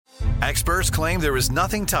Experts claim there is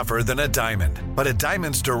nothing tougher than a diamond. But at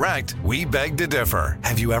Diamonds Direct, we beg to differ.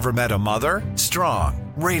 Have you ever met a mother?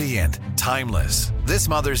 Strong, radiant, timeless. This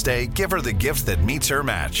Mother's Day, give her the gift that meets her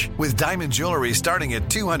match. With diamond jewelry starting at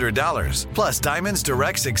 $200. Plus, Diamonds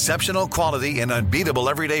Direct's exceptional quality and unbeatable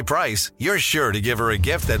everyday price, you're sure to give her a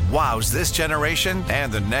gift that wows this generation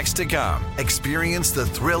and the next to come. Experience the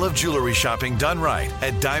thrill of jewelry shopping done right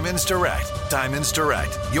at Diamonds Direct. Diamonds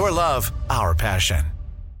Direct. Your love, our passion.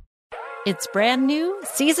 It's brand new,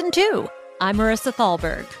 Season 2. I'm Marissa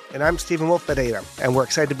Thalberg. And I'm Stephen Wolf Pereira. And we're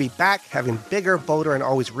excited to be back having bigger, bolder, and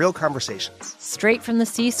always real conversations. Straight from the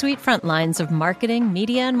C-suite front lines of marketing,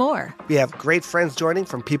 media, and more. We have great friends joining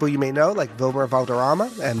from people you may know, like Wilmer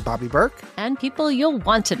Valderrama and Bobby Burke. And people you'll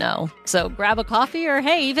want to know. So grab a coffee or,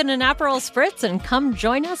 hey, even an Aperol Spritz and come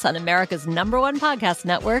join us on America's #1 podcast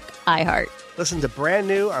network, iHeart. Listen to Brand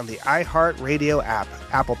New on the iHeart Radio app,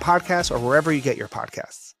 Apple Podcasts, or wherever you get your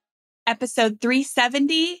podcasts. Episode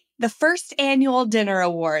 370, the first annual Dinner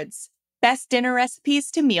Awards. Best dinner recipes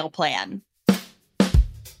to meal plan.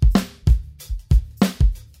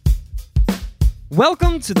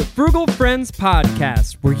 Welcome to the Frugal Friends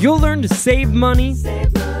podcast, where you'll learn to save money,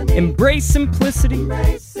 embrace simplicity,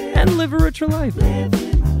 and live a richer life.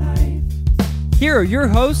 Here are your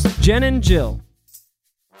hosts, Jen and Jill.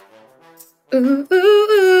 Ooh, ooh,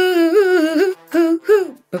 ooh, ooh,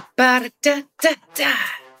 ooh, ba-da-da-da-da.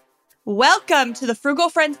 Welcome to the Frugal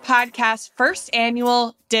Friends podcast first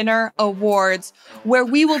annual Dinner Awards, where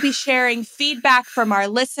we will be sharing feedback from our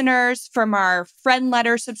listeners, from our friend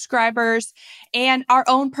letter subscribers, and our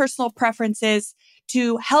own personal preferences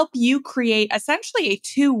to help you create essentially a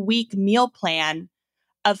 2-week meal plan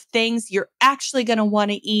of things you're actually going to want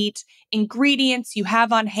to eat, ingredients you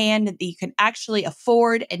have on hand that you can actually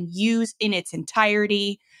afford and use in its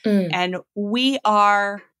entirety. And we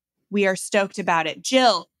are stoked about it.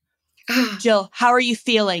 Jill, how are you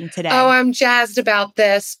feeling today? Oh, I'm jazzed about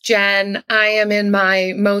this, Jen. I am in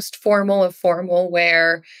my most formal of formal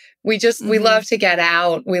wear. We love to get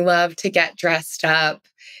out. We love to get dressed up,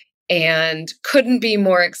 and couldn't be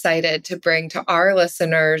more excited to bring to our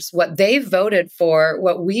listeners what they've voted for,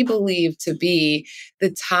 what we believe to be the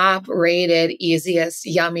top rated, easiest,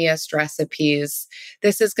 yummiest recipes.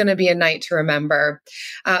 This is going to be a night to remember.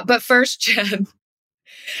 But first, Jen,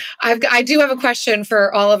 I do have a question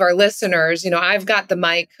for all of our listeners. You know, I've got the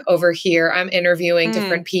mic over here. I'm interviewing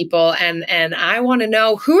different people, and I want to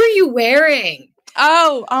know, who are you wearing?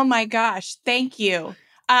 Oh my gosh. Thank you.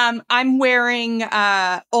 I'm wearing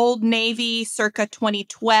Old Navy circa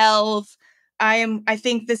 2012. I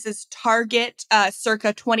think this is Target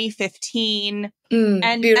circa 2015.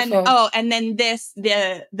 Beautiful. And then this,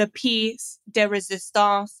 the piece de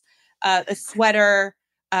resistance, a sweater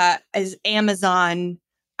is Amazon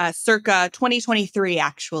circa 2023,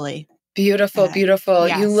 actually. Beautiful, beautiful.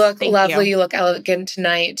 Yes, you look lovely. you. You look elegant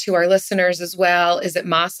tonight. To our listeners as well, is it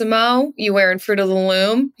Massimo? You wearing Fruit of the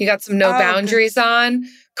Loom? You got some No Boundaries on?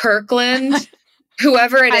 Kirkland?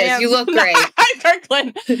 Whoever it is, you look great.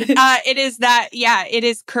 Kirkland. It is that. Yeah, it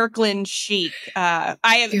is Kirkland chic.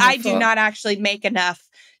 I do not actually make enough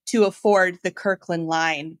to afford the Kirkland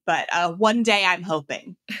line, but one day I'm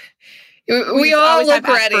hoping. We all look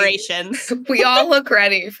ready. Aspirations. We all look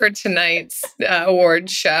ready for tonight's award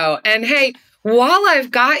show. And hey, while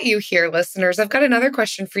I've got you here, listeners, I've got another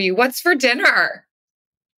question for you. What's for dinner?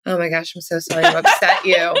 Oh my gosh, I'm so sorry to upset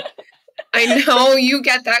you. I know you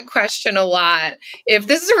get that question a lot. If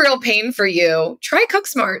this is a real pain for you, try Cook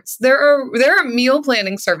Smarts. They're a meal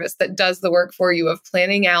planning service that does the work for you of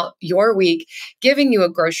planning out your week, giving you a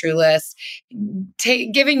grocery list,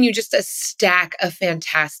 giving you just a stack of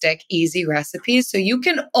fantastic, easy recipes. So you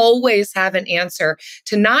can always have an answer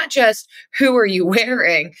to not just who are you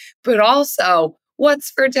wearing, but also what's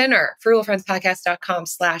for dinner.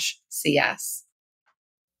 frugalfriendspodcast.com/CS.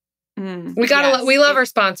 We love our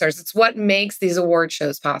sponsors. It's what makes these award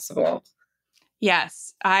shows possible.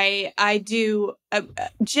 Yes, I do.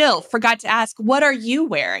 Jill, forgot to ask, what are you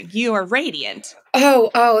wearing? You are radiant.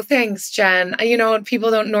 Oh, thanks, Jen. You know, people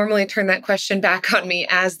don't normally turn that question back on me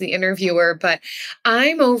as the interviewer, but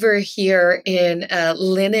I'm over here in a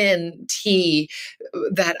linen tee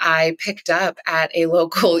that I picked up at a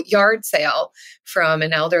local yard sale from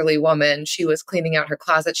an elderly woman. She was cleaning out her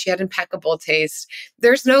closet. She had impeccable taste.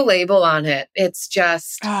 There's no label on it. It's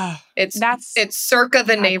just, it's circa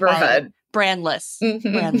the neighborhood. Brandless.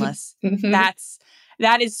 Brandless.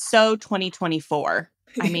 That is so 2024.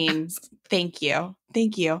 I mean, thank you.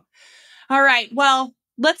 Thank you. All right. Well,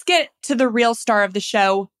 let's get to the real star of the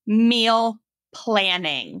show, meal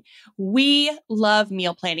planning. We love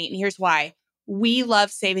meal planning, and here's why. We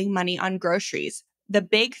love saving money on groceries. the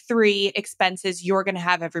big 3 expenses you're going to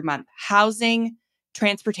have every month: housing,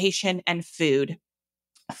 transportation, and food.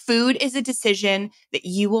 Food is a decision that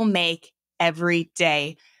you will make every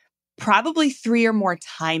day, probably 3 or more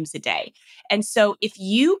times a day. And so if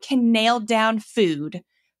you can nail down food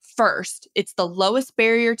first, it's the lowest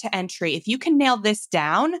barrier to entry. If you can nail this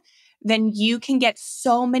down, then you can get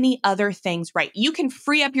so many other things right. You can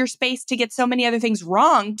free up your space to get so many other things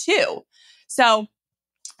wrong too. So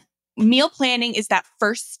meal planning is that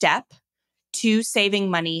first step to saving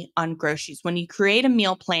money on groceries. When you create a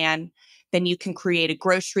meal plan, then you can create a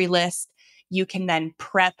grocery list. You can then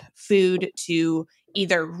prep food to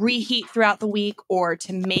either reheat throughout the week or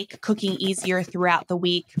to make cooking easier throughout the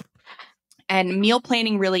week. And meal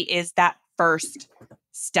planning really is that first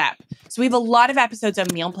step. So we have a lot of episodes on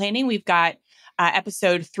meal planning. We've got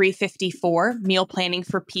episode 354, meal planning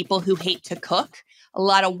for people who hate to cook. A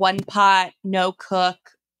lot of one pot, no cook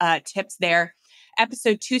tips there.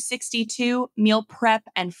 Episode 262, meal prep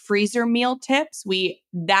and freezer meal tips. We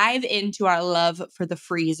dive into our love for the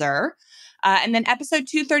freezer. And then episode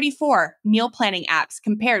 234, meal planning apps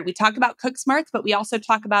compared. We talk about Cook Smarts, but we also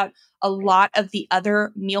talk about a lot of the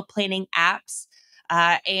other meal planning apps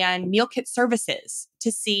and meal kit services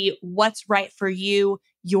to see what's right for you,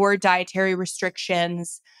 your dietary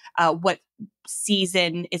restrictions, what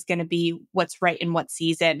season is going to be what's right in what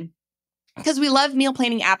season. Because we love meal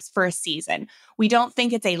planning apps for a season. We don't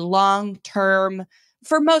think it's a long-term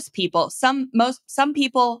for most people. Some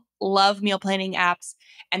people love meal planning apps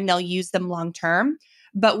and they'll use them long-term,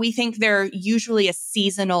 but we think they're usually a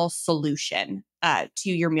seasonal solution to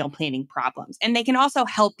your meal planning problems. And they can also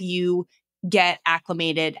help you get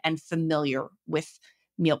acclimated and familiar with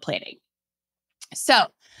meal planning. So,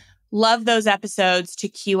 love those episodes to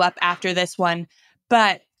queue up after this one,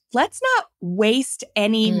 but let's not waste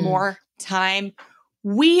any more time.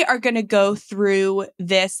 We are going to go through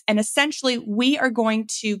this, and essentially we are going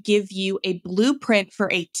to give you a blueprint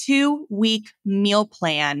for a 2-week meal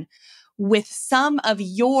plan with some of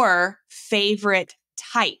your favorite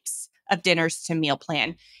types of dinners to meal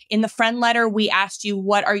plan. In the friend letter, we asked you,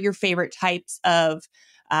 what are your favorite types of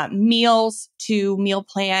meals to meal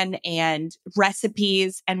plan and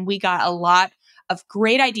recipes? And we got a lot of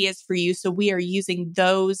great ideas for you. So we are using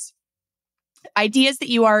those ideas that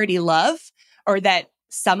you already love, or that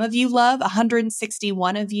some of you love.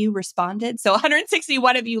 161 of you responded. So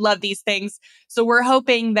 161 of you love these things. So we're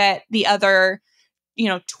hoping that the other,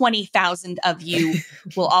 20,000 of you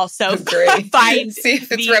will also find see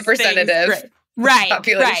if it's representative. Right.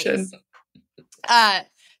 Population. Right.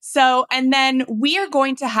 And then we are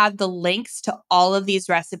going to have the links to all of these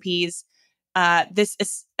recipes. This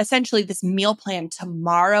is essentially this meal plan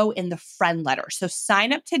tomorrow in the friend letter. So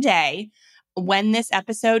sign up today. When this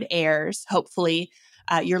episode airs, hopefully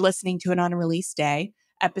you're listening to it on a release day,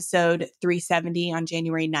 episode 370 on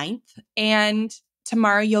January 9th. And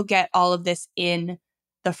tomorrow you'll get all of this in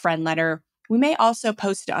the friend letter. We may also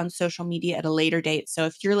post it on social media at a later date. So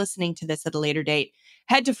if you're listening to this at a later date,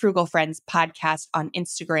 head to Frugal Friends Podcast on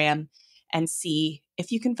Instagram and see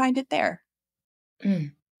if you can find it there.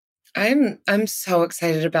 I'm so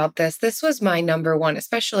excited about this. This was my number one,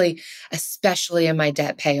 especially in my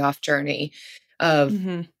debt payoff journey of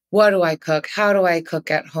what do I cook? How do I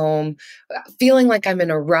cook at home? Feeling like I'm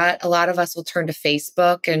in a rut. A lot of us will turn to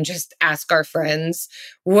Facebook and just ask our friends,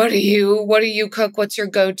 what do you cook? What's your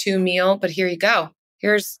go-to meal? But here you go.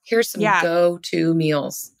 Here's some go-to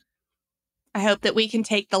meals. I hope that we can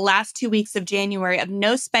take the last 2 weeks of January, of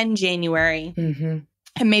no spend January,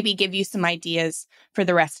 and maybe give you some ideas for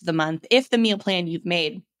the rest of the month. If the meal plan you've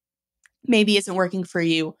made maybe isn't working for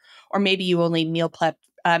you, or maybe you only meal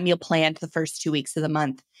planned the first 2 weeks of the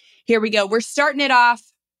month. Here we go. We're starting it off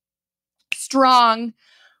strong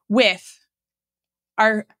with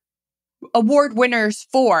our award winners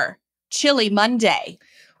for Chili Monday.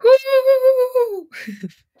 Woo!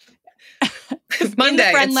 It's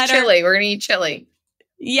Monday. It's chili. We're going to eat chili.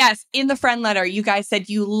 Yes. In the friend letter, you guys said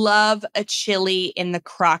you love a chili in the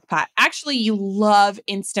crock pot. Actually, you love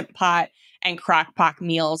Instant Pot and crock pot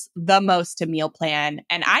meals the most to meal plan.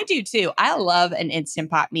 And I do too. I love an Instant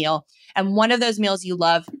Pot meal. And one of those meals you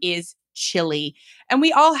love is chili. And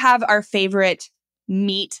we all have our favorite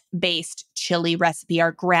meat-based chili recipe,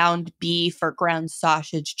 our ground beef or ground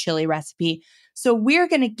sausage chili recipe. So we're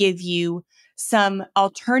going to give you some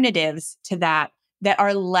alternatives to that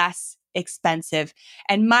are less expensive.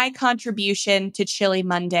 And my contribution to Chili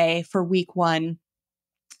Monday for week 1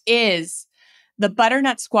 is the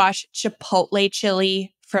butternut squash chipotle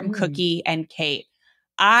chili from Cookie and Kate.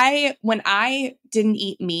 When I didn't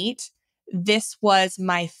eat meat, this was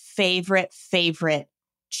my favorite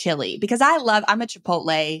chili because I'm a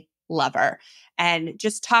Chipotle lover. And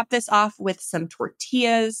just top this off with some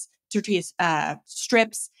tortilla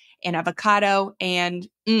strips and avocado and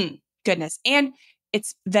goodness. And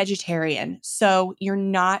it's vegetarian. So you're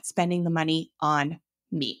not spending the money on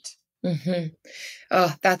meat. Mm-hmm.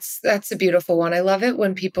 Oh, that's a beautiful one. I love it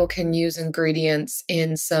when people can use ingredients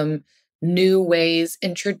in some new ways,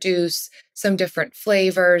 introduce some different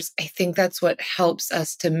flavors. I think that's what helps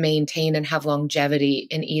us to maintain and have longevity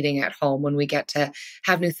in eating at home when we get to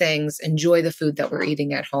have new things, enjoy the food that we're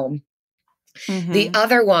eating at home. Mm-hmm. The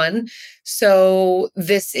other one, so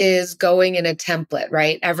this is going in a template,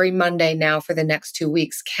 right? Every Monday now for the next 2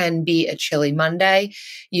 weeks can be a chili Monday.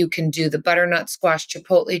 You can do the butternut squash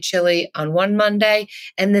chipotle chili on one Monday,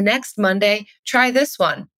 and the next Monday, try this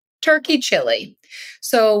one, turkey chili.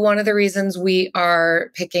 So one of the reasons we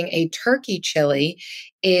are picking a turkey chili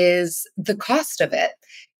is the cost of it.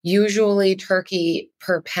 Usually turkey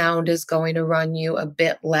per pound is going to run you a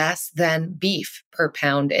bit less than beef per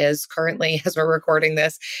pound is currently, as we're recording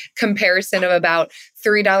this, comparison of about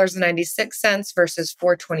 $3.96 versus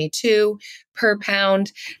 $4.22 per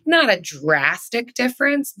pound. Not a drastic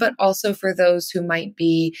difference, but also for those who might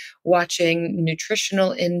be watching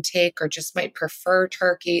nutritional intake or just might prefer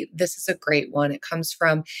turkey, this is a great one. It comes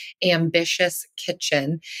from Ambitious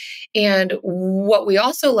Kitchen. And what we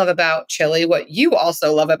also love about chili, what you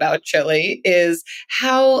also love about chili, is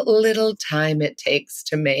how little time it takes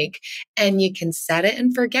to make. And you can set it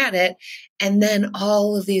and forget it. And then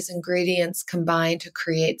all of these ingredients combine to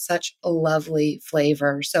create such a lovely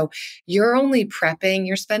flavor. So you're only prepping,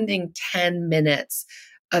 you're spending 10 minutes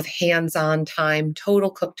of hands-on time. Total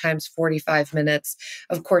cook time's 45 minutes.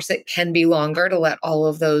 Of course, it can be longer to let all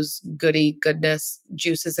of those goodness,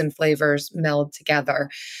 juices and flavors meld together.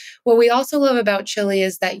 What we also love about chili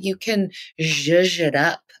is that you can zhuzh it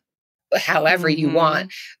up however you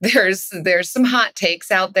want. There's some hot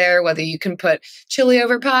takes out there, whether you can put chili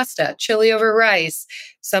over pasta, chili over rice.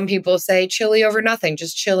 Some people say chili over nothing,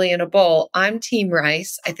 just chili in a bowl. I'm team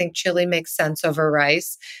rice. I think chili makes sense over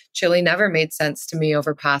rice. Chili never made sense to me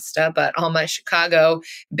over pasta, but all my Chicago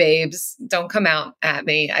babes, don't come out at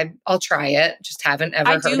me. I'll try it. Just haven't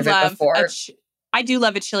ever heard of it before. I do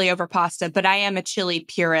love a chili over pasta, but I am a chili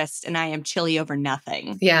purist and I am chili over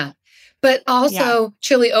nothing. Yeah. But also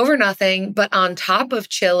chili over nothing, but on top of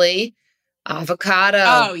chili,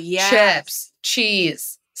 avocado, chips,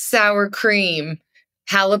 cheese, sour cream,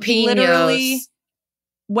 jalapenos. Literally,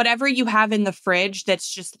 whatever you have in the fridge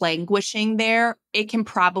that's just languishing there, it can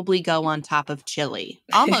probably go on top of chili.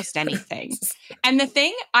 Almost anything. And the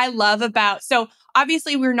thing I love about, so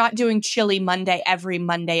obviously we're not doing chili Monday every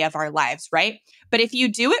Monday of our lives, right? But if you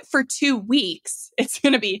do it for 2 weeks, it's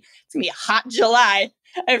gonna be a hot July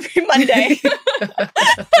every Monday.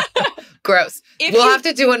 Gross. We'll have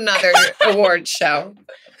to do another award show.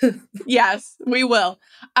 Yes, we will.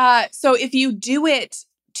 So if you do it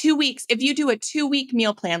 2 weeks, if you do a 2-week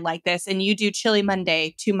meal plan like this and you do Chili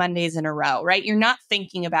Monday 2 Mondays in a row, right? You're not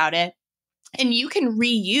thinking about it. And you can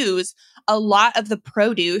reuse a lot of the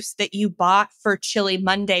produce that you bought for Chili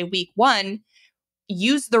Monday week 1.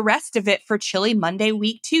 Use the rest of it for Chili Monday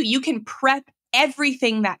week 2. You can prep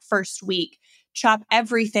everything that first week. Chop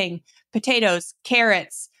everything, potatoes,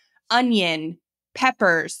 carrots, onion,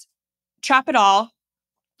 peppers, chop it all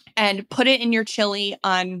and put it in your chili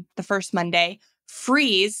on the first Monday,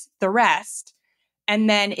 freeze the rest, and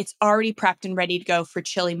then it's already prepped and ready to go for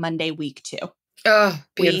Chili Monday week 2. Oh,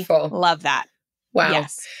 beautiful. We love that. Wow.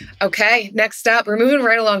 Yes. Okay, next up, we're moving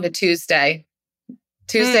right along to Tuesday.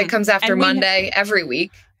 Tuesday comes after Monday every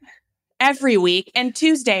week. Every week. And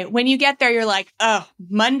Tuesday, when you get there, you're like, oh,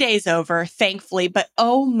 Monday's over, thankfully. But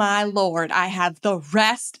oh my Lord, I have the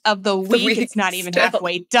rest of the week. It's not even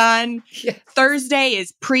halfway done. Yes. Thursday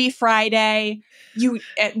is pre-Friday.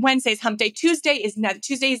 Wednesday's hump day. Tuesday is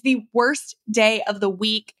the worst day of the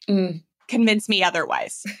week. Convince me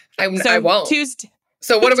otherwise. I won't.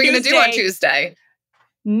 So what are we going to do on Tuesday?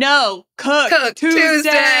 No, cook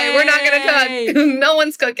Tuesday. We're not going to cook. No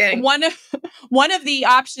one's cooking. One of the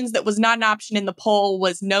options that was not an option in the poll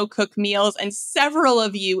was no cook meals. And several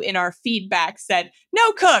of you in our feedback said,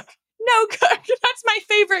 no cook. That's my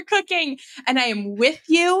favorite cooking. And I am with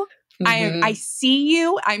you. I see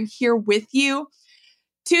you. I'm here with you.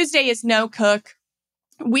 Tuesday is no cook.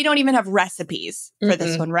 We don't even have recipes for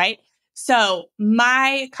this one, right? So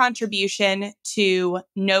my contribution to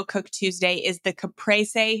No Cook Tuesday is the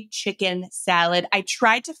caprese chicken salad. I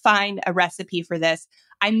tried to find a recipe for this.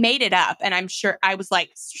 I made it up and I was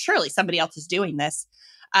like, surely somebody else is doing this.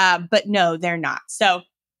 But no, they're not. So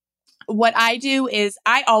what I do is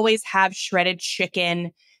I always have shredded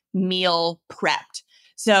chicken meal prepped.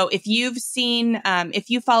 So if you've seen,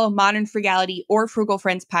 if you follow Modern Frugality or Frugal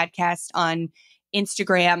Friends podcast on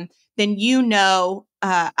Instagram, then you know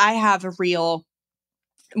I have a reel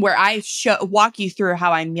where I walk you through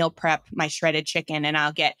how I meal prep my shredded chicken, and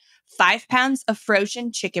I'll get 5 pounds of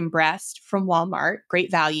frozen chicken breast from Walmart.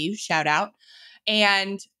 Great value, shout out.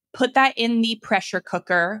 And put that in the pressure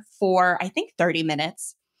cooker for, I think, 30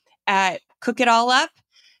 minutes. Cook it all up.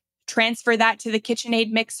 Transfer that to the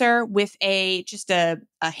KitchenAid mixer with just a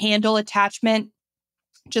handle attachment,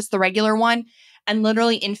 just the regular one. And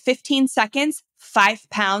literally in 15 seconds, 5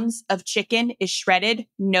 pounds of chicken is shredded.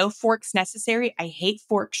 No forks necessary. I hate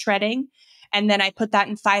fork shredding. And then I put that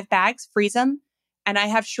in 5 bags, freeze them, and I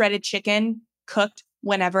have shredded chicken cooked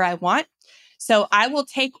whenever I want. So I will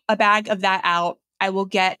take a bag of that out. I will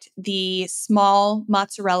get the small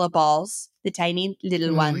mozzarella balls, the tiny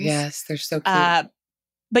little ones. Yes, they're so cute.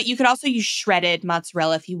 But you could also use shredded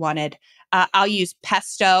mozzarella if you wanted. I'll use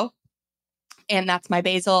pesto, and that's my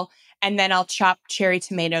basil. And then I'll chop cherry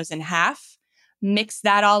tomatoes in half, mix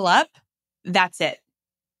that all up. That's it.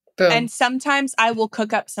 Boom. And sometimes I will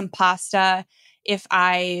cook up some pasta if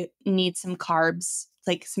I need some carbs,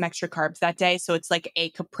 like some extra carbs that day. So it's like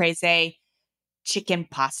a caprese chicken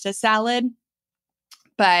pasta salad.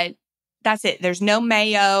 But that's it. There's no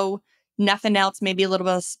mayo, nothing else, maybe a little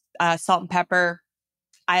bit of salt and pepper.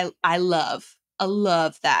 I love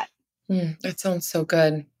that. That sounds so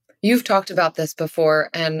good. You've talked about this before,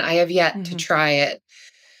 and I have yet to try it,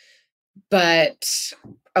 but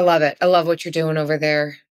I love it. I love what you're doing over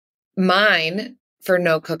there. Mine for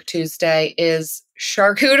No Cook Tuesday is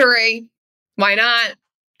charcuterie. Why not?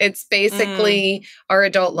 It's basically our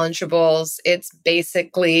adult Lunchables. It's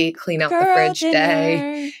basically clean out the fridge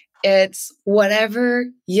day. It's whatever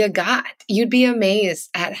you got. You'd be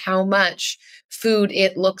amazed at how much food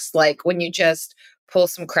it looks like when you just pull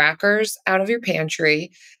some crackers out of your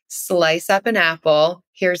pantry, slice up an apple.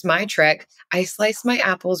 Here's my trick. I slice my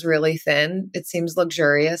apples really thin. It seems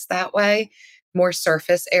luxurious that way. More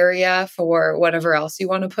surface area for whatever else you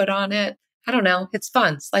want to put on it. I don't know. It's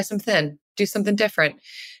fun. Slice them thin. Do something different.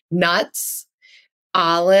 Nuts,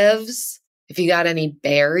 olives, if you got any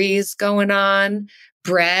berries going on,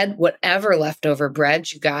 bread, whatever leftover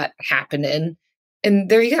bread you got happening. And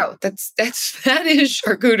there you go. That is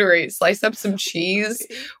charcuterie. Slice up some cheese,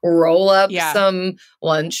 roll up some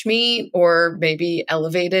lunch meat or maybe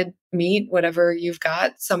elevated meat, whatever you've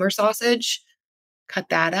got, summer sausage. Cut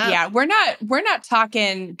that up. Yeah, we're not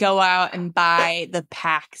talking go out and buy the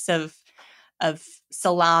packs of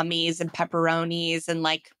salamis and pepperonis and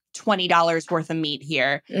like $20 worth of meat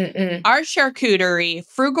here. Our charcuterie,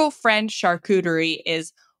 Frugal Friend charcuterie,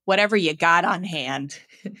 is whatever you got on hand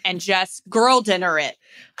and just girl dinner it.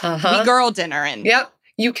 We girl dinnerin'. Yep.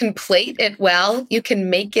 You can plate it well. You can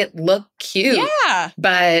make it look cute. Yeah.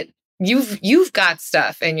 But you've got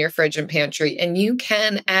stuff in your fridge and pantry, and you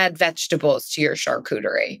can add vegetables to your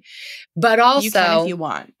charcuterie. But also, you can if you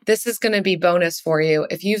want. This is going to be bonus for you.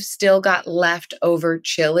 If you've still got leftover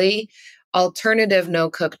chili, alternative No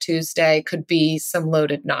Cook Tuesday could be some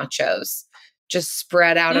loaded nachos. Just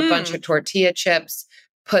spread out a bunch of tortilla chips,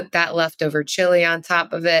 put that leftover chili on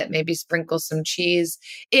top of it, maybe sprinkle some cheese.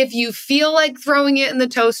 If you feel like throwing it in the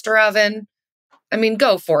toaster oven, I mean,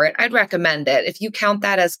 go for it. I'd recommend it. If you count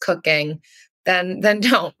that as cooking, then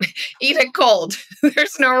don't. Eat it cold.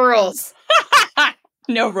 There's no rules.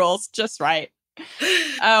 No rules. Just right.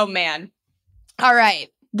 Oh, man. All right.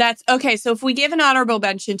 That's okay. So if we give an honorable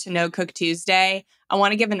mention to No Cook Tuesday, I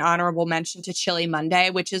want to give an honorable mention to Chili Monday,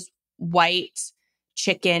 which is white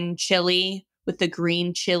chicken chili with the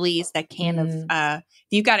green chilies, that can of, if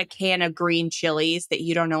you've got a can of green chilies that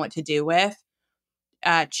you don't know what to do with,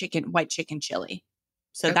 white chicken chili.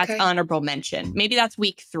 So that's honorable mention. Maybe that's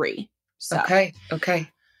week 3. So. Okay.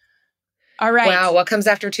 All right. Wow. What comes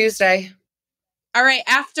after Tuesday? All right.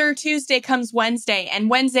 After Tuesday comes Wednesday, and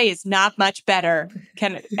Wednesday is not much better.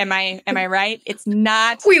 Am I right? It's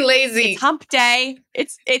not. We lazy. It's hump day.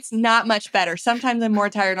 It's not much better. Sometimes I'm more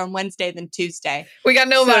tired on Wednesday than Tuesday. We got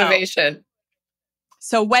no motivation.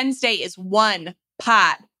 So Wednesday is one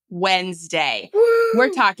pot Wednesday. Woo! We're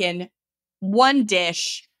talking one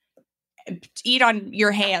dish. Eat on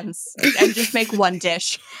your hands and just make one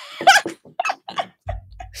dish.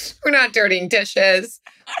 We're not dirtying dishes.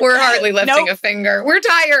 We're hardly lifting a finger. We're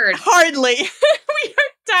tired. Hardly. We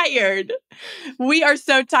are tired. We are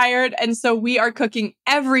so tired. And so we are cooking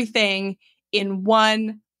everything in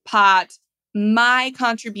one pot. My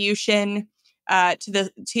contribution to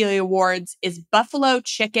the Tealy Awards is buffalo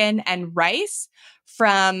chicken and rice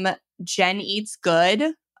from Jen Eats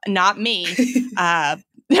Good. Not me.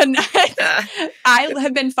 I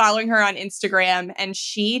have been following her on Instagram, and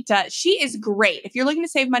she is great. If you're looking to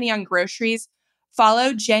save money on groceries,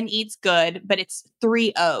 follow Jen Eats Good, but it's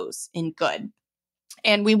 3 O's in good.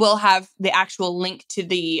 And we will have the actual link to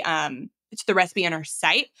the recipe on our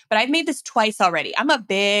site. But I've made this twice already. I'm a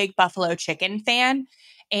big buffalo chicken fan,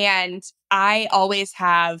 and I always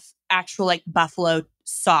have actual like buffalo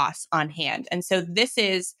sauce on hand. And so this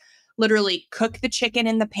is literally cook the chicken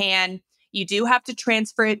in the pan. You do have to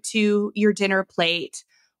transfer it to your dinner plate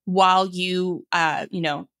while you,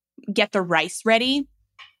 get the rice ready.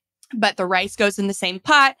 But the rice goes in the same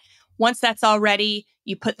pot. Once that's all ready,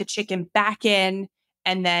 you put the chicken back in,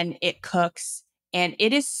 and then it cooks. And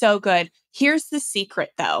it is so good. Here's the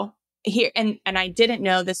secret, though. And I didn't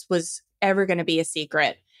know this was ever going to be a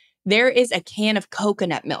secret. There is a can of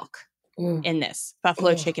coconut milk in this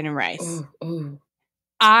buffalo chicken and rice.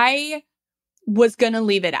 I was going to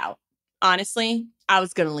leave it out. Honestly, I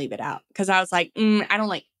was going to leave it out because I was like, I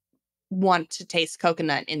don't want to taste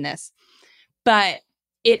coconut in this. But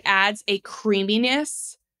it adds a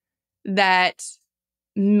creaminess that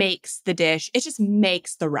makes the dish. It just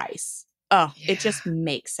makes the rice. It just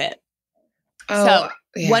makes it. So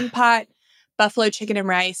 1 pot, buffalo chicken and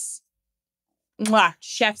rice. Mwah,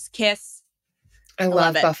 chef's kiss. I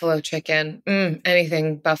love buffalo chicken.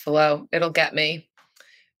 Anything buffalo, it'll get me.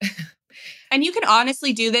 And you can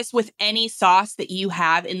honestly do this with any sauce that you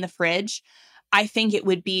have in the fridge. I think it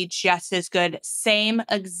would be just as good. Same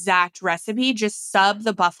exact recipe, just sub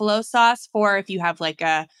the buffalo sauce for if you have like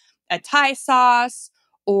a Thai sauce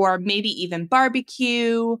or maybe even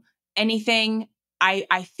barbecue, anything.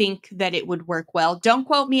 I think that it would work well. Don't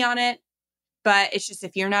quote me on it, but it's just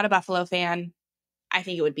if you're not a buffalo fan, I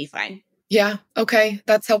think it would be fine. Yeah. Okay.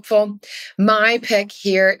 That's helpful. My pick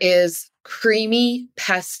here is creamy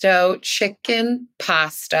pesto chicken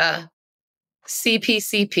pasta,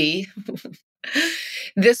 CPCP.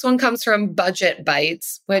 This one comes from Budget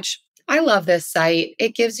Bites, which I love this site.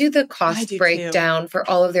 It gives you the cost breakdown for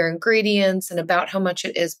all of their ingredients and about how much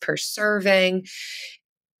it is per serving.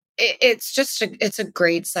 It's a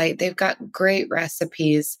great site. They've got great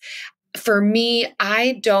recipes. For me,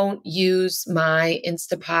 I don't use my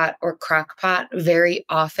Instapot or Crock-Pot very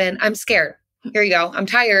often. I'm scared. Here you go. I'm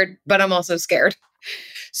tired, but I'm also scared.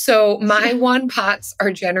 So my one pots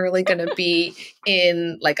are generally going to be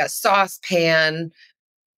in like a saucepan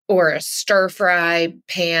or a stir fry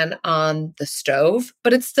pan on the stove,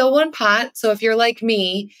 but it's still one pot. So if you're like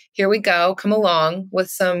me, here we go. Come along with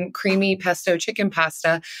some creamy pesto chicken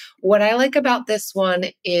pasta. What I like about this one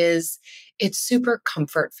is it's super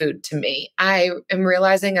comfort food to me. I am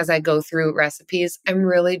realizing as I go through recipes, I'm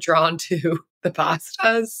really drawn to the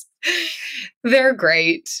pastas. They're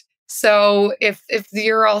great. So if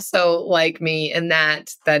you're also like me in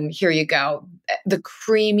that, then here you go. The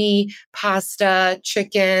creamy pasta,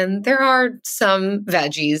 chicken, there are some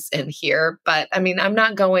veggies in here, but I mean, I'm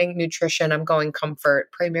not going nutrition, I'm going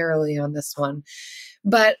comfort primarily on this one.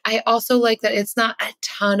 But I also like that it's not a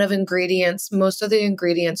ton of ingredients. Most of the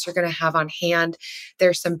ingredients you're going to have on hand.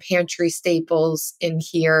 There's some pantry staples in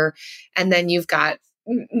here. And then you've got,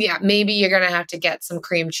 maybe you're going to have to get some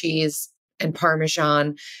cream cheese and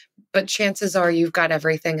Parmesan, but chances are you've got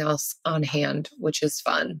everything else on hand, which is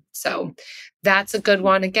fun. So that's a good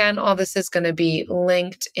one. Again, all this is going to be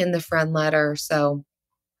linked in the friend letter. So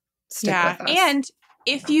stick with us. And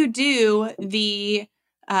if you do the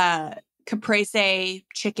caprese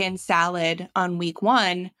chicken salad on week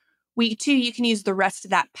 1, week 2, you can use the rest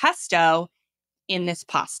of that pesto in this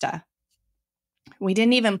pasta. We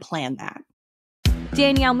didn't even plan that.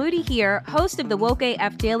 Danielle Moody here, host of the Woke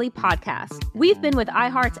AF Daily podcast. We've been with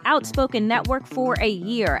iHeart's Outspoken Network for a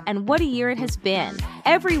year, and what a year it has been.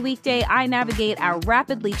 Every weekday, I navigate our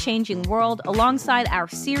rapidly changing world alongside our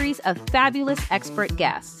series of fabulous expert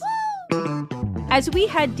guests. As we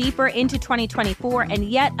head deeper into 2024 and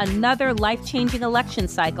yet another life-changing election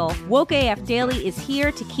cycle, Woke AF Daily is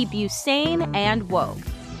here to keep you sane and woke.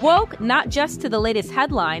 Woke not just to the latest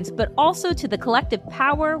headlines, but also to the collective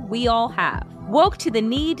power we all have. Woke to the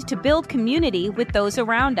need to build community with those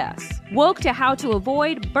around us. Woke to how to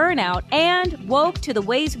avoid burnout, and woke to the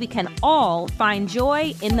ways we can all find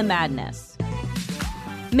joy in the madness.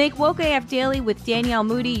 Make Woke AF Daily with Danielle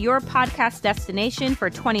Moody your podcast destination for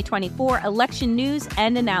 2024 election news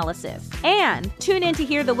and analysis. And tune in to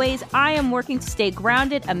hear the ways I am working to stay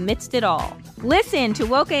grounded amidst it all. Listen to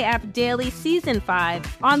Woke AF Daily Season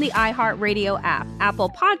 5 on the iHeartRadio app, Apple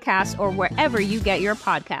Podcasts, or wherever you get your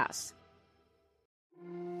podcasts.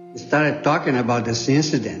 We started talking about this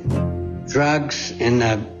incident. Drugs and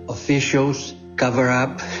officials cover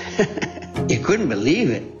up. You couldn't believe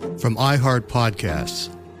it. From iHeart Podcasts.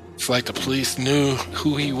 It's like the police knew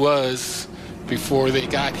who he was before they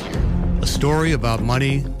got here. A story about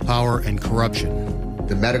money, power, and corruption.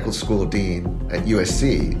 The medical school dean at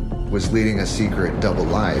USC was leading a secret double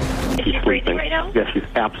life. She's sleeping right now? Yes, she's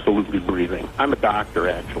absolutely breathing. I'm a doctor,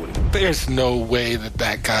 actually. There's no way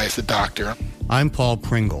that guy's a doctor. I'm Paul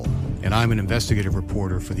Pringle, and I'm an investigative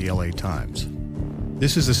reporter for the LA Times.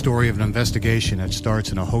 This is the story of an investigation that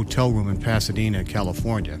starts in a hotel room in Pasadena,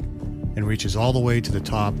 California, and reaches all the way to the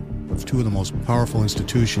top of two of the most powerful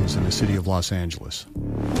institutions in the city of Los Angeles.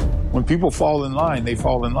 When people fall in line, they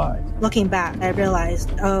fall in line. Looking back, I realized,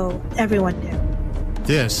 everyone knew.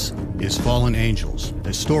 This is Fallen Angels,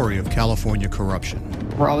 a story of California corruption.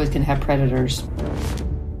 We're always going to have predators.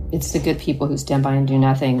 It's the good people who stand by and do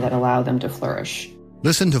nothing that allow them to flourish.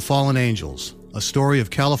 Listen to Fallen Angels, a story of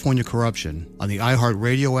California corruption on the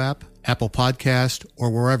iHeartRadio app, Apple Podcast, or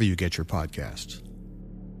wherever you get your podcasts.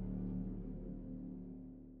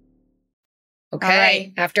 Okay, all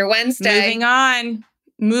right. After Wednesday.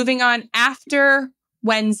 Moving on. After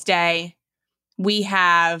Wednesday, we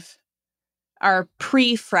have our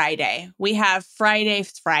pre-Friday. We have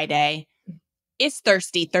Friday. It's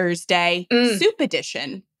Thirsty Thursday, Soup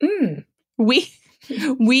Edition.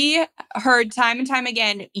 We heard time and time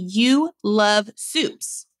again, you love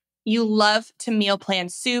soups. You love to meal plan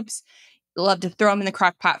soups. You love to throw them in the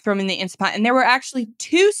crock pot, throw them in the Instant Pot. And there were actually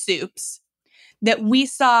 2 soups that we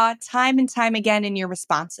saw time and time again in your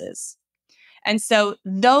responses. And so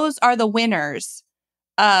those are the winners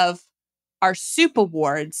of our Soup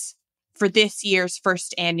Awards for this year's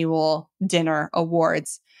first annual dinner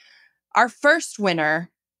awards. Our first winner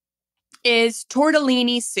is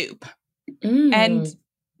tortellini soup. And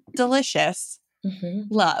delicious.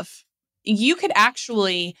 Love. You could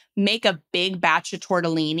actually make a big batch of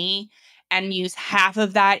tortellini and use half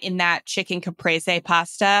of that in that chicken caprese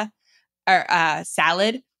pasta or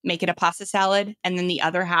salad. Make it a pasta salad, and then the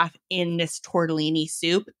other half in this tortellini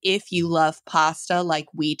soup if you love pasta like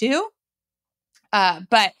we do.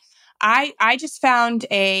 But I just found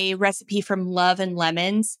a recipe from Love and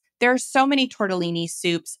Lemons. There are so many tortellini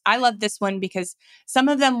soups. I love this one because some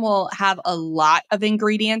of them will have a lot of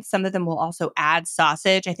ingredients. Some of them will also add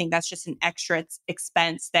sausage. I think that's just an extra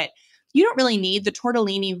expense that you don't really need. The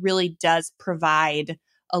tortellini really does provide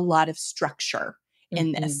a lot of structure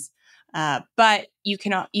in this. But you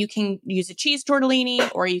can use a cheese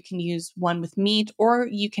tortellini, or you can use one with meat, or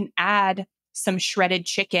you can add some shredded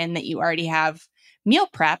chicken that you already have meal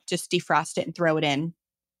prep, just defrost it and throw it in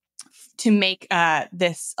to make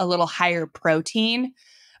this a little higher protein.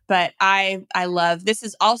 But I love, this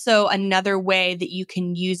is also another way that you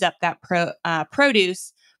can use up that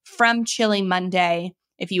produce from Chili Monday.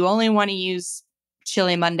 If you only want to use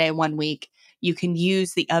Chili Monday one week, you can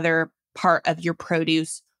use the other part of your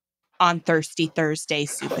produce on Thirsty Thursday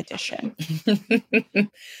Soup Edition.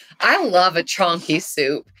 I love a chunky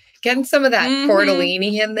soup. Getting some of that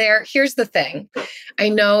tortellini in there. Here's the thing. I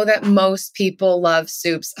know that most people love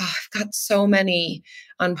soups. Oh, I've got so many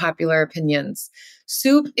unpopular opinions.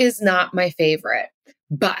 Soup is not my favorite,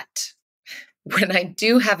 but when I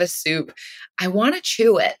do have a soup, I want to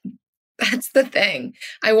chew it. That's the thing.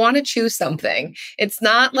 I want to chew something. It's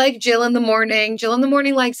not like Jill in the morning. Jill in the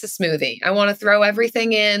morning likes a smoothie. I want to throw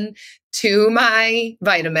everything in to my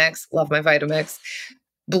Vitamix. Love my Vitamix.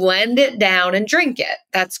 Blend it down and drink it.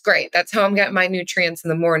 That's great. That's how I'm getting my nutrients in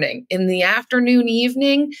the morning. In the afternoon,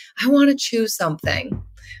 evening, I want to chew something.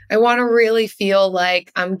 I want to really feel like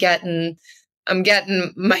I'm getting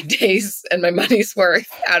my days and my money's worth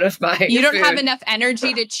out of my You don't food. have enough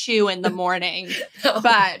energy to chew in the morning,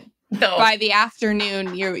 but by the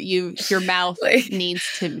afternoon, your mouth needs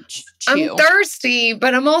to chew. I'm thirsty,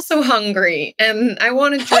 but I'm also hungry, and I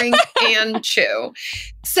want to drink and chew.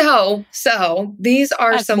 So these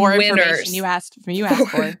are That's some more winners you asked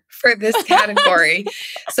for this category.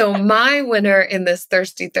 So my winner in this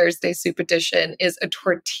Thirsty Thursday Soup Edition is a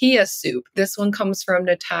tortilla soup. This one comes from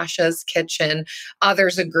Natasha's Kitchen.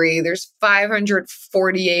 Others agree. There's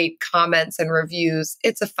 548 comments and reviews.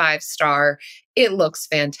 It's a 5-star. It looks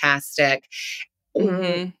fantastic.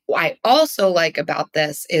 What I also like about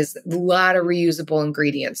this is a lot of reusable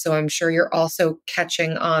ingredients. So I'm sure you're also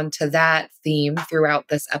catching on to that theme throughout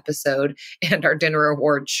this episode and our dinner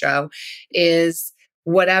awards show is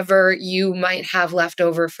whatever you might have left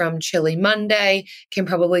over from Chili Monday can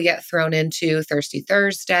probably get thrown into Thirsty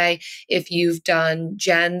Thursday. If you've done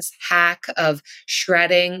Jen's hack of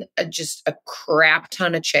shredding just a crap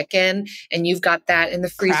ton of chicken and you've got that in the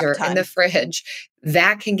freezer, in the fridge,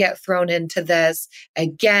 that can get thrown into this.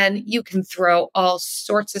 Again, you can throw all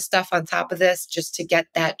sorts of stuff on top of this just to get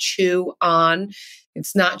that chew on.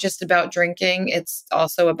 It's not just about drinking. It's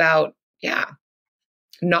also about,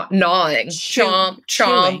 not gnawing,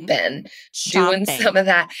 chomping, doing some of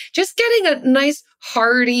that. Just getting a nice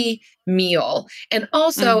hearty meal. And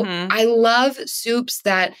also, I love soups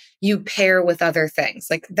that you pair with other things.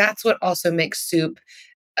 Like that's what also makes soup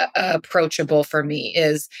approachable for me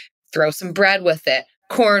is throw some bread with it,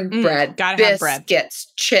 cornbread,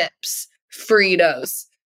 biscuits, chips, Fritos,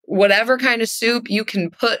 whatever kind of soup you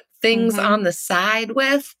can put things on the side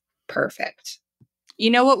with. Perfect. You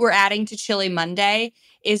know what we're adding to Chili Monday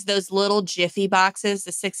is those little Jiffy boxes,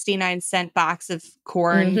 the 69-cent box of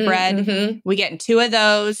cornbread. We get in 2 of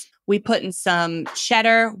those. We put in some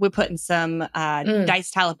cheddar. We put in some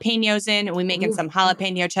diced jalapenos in. And we make in some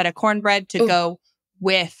jalapeno cheddar cornbread to go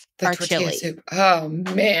with our chili. Soup. Oh,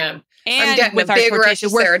 man. And I'm getting with a big rush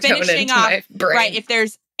of we're serotonin finishing into off, my brain. right, if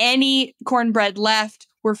there's any cornbread left,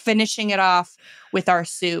 we're finishing it off with our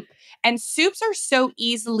soup. And soups are so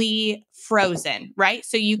easily frozen, right?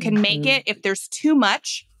 So you can make it, if there's too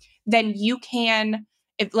much, then you can,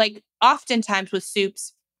 if like oftentimes with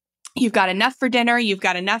soups, you've got enough for dinner, you've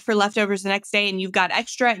got enough for leftovers the next day, and you've got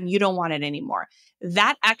extra and you don't want it anymore.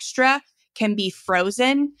 That extra can be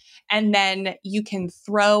frozen, and then you can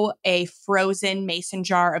throw a frozen mason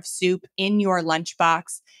jar of soup in your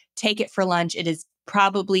lunchbox, take it for lunch. It is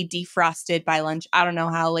probably defrosted by lunch. I don't know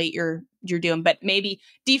how late you're doing, but maybe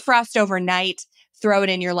defrost overnight, throw it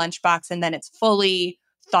in your lunchbox, and then it's fully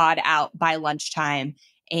thawed out by lunchtime.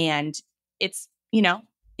 And it's,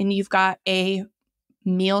 and you've got a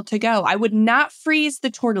meal to go. I would not freeze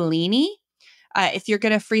the tortellini. If you're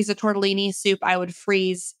going to freeze a tortellini soup, I would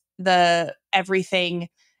freeze the everything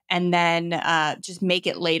and then just make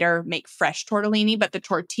it later, make fresh tortellini. But the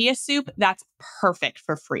tortilla soup, that's perfect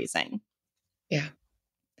for freezing. Yeah.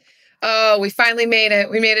 Oh, we finally made it.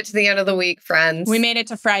 We made it to the end of the week, friends. We made it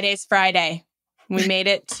to Friday's Friday. We made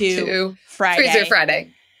it to Friday. Freezer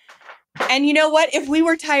Friday. And you know what? If we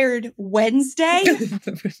were tired Wednesday,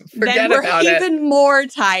 then we're even more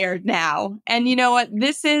tired now. And you know what?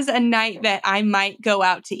 This is a night that I might go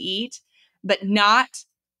out to eat, but not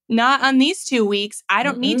on these 2 weeks. I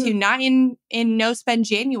don't need to. Not in No Spend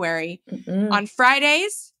January. On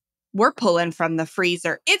Fridays, we're pulling from the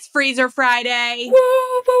freezer. It's Freezer Friday. Woo,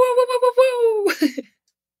 woo, woo, woo, woo, woo, woo.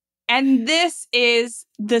 And this is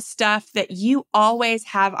the stuff that you always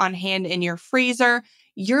have on hand in your freezer.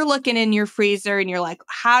 You're looking in your freezer and you're like,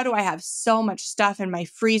 how do I have so much stuff in my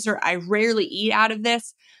freezer? I rarely eat out of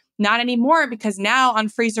this. Not anymore, because now on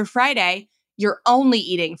Freezer Friday, you're only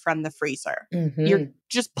eating from the freezer. You're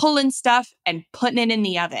just pulling stuff and putting it in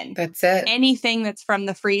the oven. That's it. Anything that's from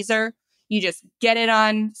the freezer, you just get it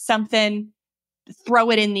on something,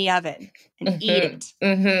 throw it in the oven and eat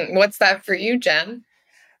it. What's that for you, Jen?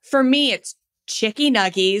 For me, it's chicken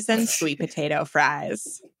nuggies and sweet potato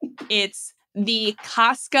fries. It's the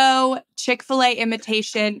Costco Chick-fil-A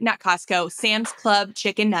imitation, not Costco, Sam's Club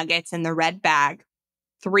chicken nuggets in the red bag,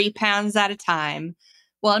 3 pounds at a time.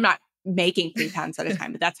 Well, I'm not making 3 pounds at a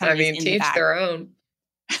time, but that's how many in the bag. Teach their own.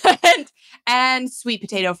 and sweet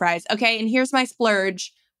potato fries. Okay, and here's my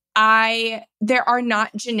splurge. There are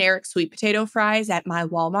not generic sweet potato fries at my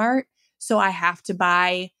Walmart, so I have to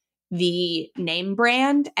buy the name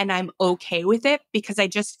brand, and I'm okay with it because I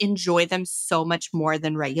just enjoy them so much more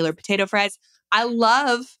than regular potato fries. I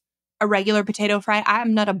love a regular potato fry.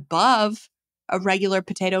 I'm not above a regular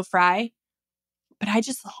potato fry, but I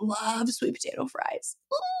just love sweet potato fries.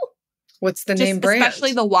 Ooh. What's the name brand?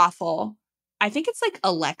 Especially the waffle. I think it's like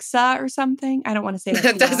Alexa or something. I don't want to say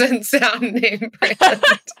that. That doesn't sound name brand.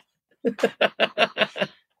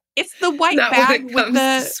 It's the white Not bag when it with comes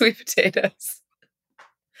the to sweet potatoes.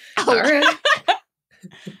 All right.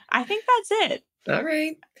 I think that's it. All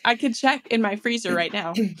right. I could check in my freezer right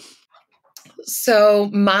now.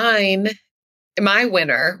 So my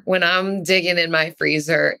winner, when I'm digging in my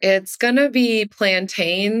freezer, it's going to be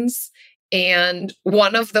plantains and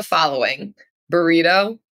one of the following: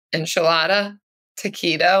 burrito, enchilada,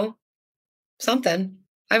 taquito, something.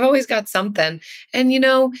 I've always got something.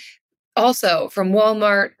 And, also from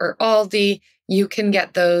Walmart or Aldi, you can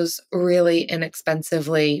get those really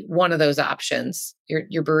inexpensively. One of those options,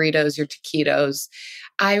 your burritos, your taquitos.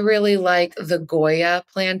 I really like the Goya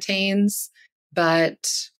plantains,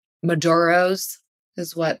 but Maduros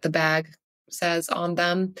is what the bag says on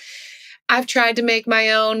them. I've tried to make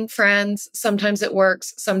my own, friends. Sometimes it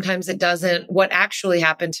works, sometimes it doesn't. What actually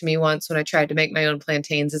happened to me once when I tried to make my own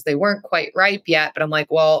plantains is they weren't quite ripe yet, but I'm like,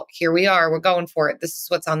 well, here we are. We're going for it. This is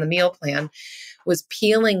what's on the meal plan. Was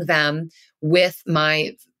peeling them with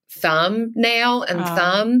my thumbnail and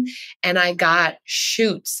thumb, and I got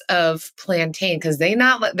shoots of plantain because they're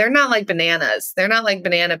not like bananas. They're not like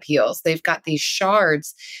banana peels. They've got these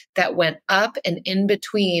shards that went up and in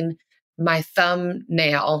between my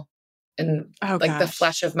thumbnail and the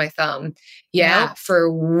flesh of my thumb. Yeah, nope.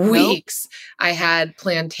 For weeks I had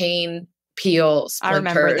plantain peel splinters. I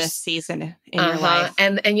remember this season in your life.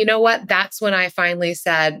 And you know what? That's when I finally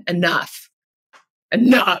said, enough.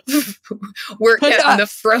 We're getting the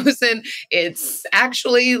frozen. It's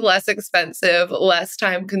actually less expensive, less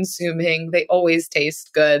time consuming. They always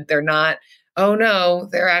taste good. They're not, oh no,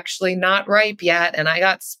 they're actually not ripe yet. And I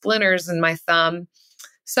got splinters in my thumb.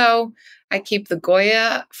 So I keep the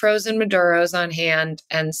Goya frozen Maduros on hand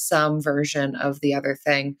and some version of the other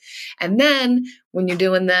thing. And then when you're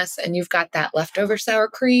doing this and you've got that leftover sour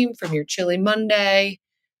cream from your Chili Monday,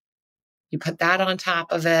 you put that on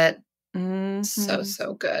top of it. Mm-hmm.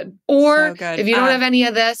 So good. Or so good. If you don't have any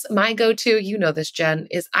of this, my go-to, you know this, Jen,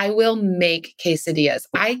 is I will make quesadillas.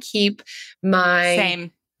 I keep my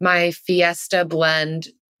Fiesta blend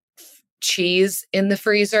cheese in the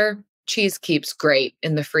freezer. Cheese keeps great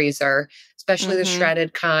in the freezer, especially the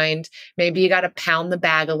shredded kind. Maybe you got to pound the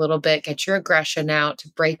bag a little bit, get your aggression out to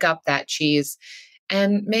break up that cheese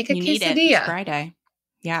and make a quesadilla. It's Friday.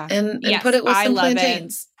 Yeah. And put it with some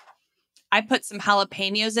plantains. I put some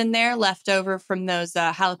jalapenos in there, left over from those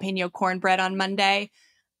jalapeno cornbread on Monday.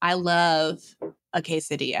 I love a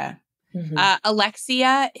quesadilla. Mm-hmm.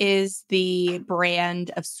 Alexia is the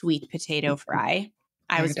brand of sweet potato fry.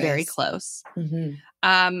 I was very close. Mm-hmm.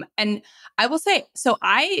 And I will say, so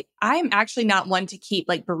I'm actually not one to keep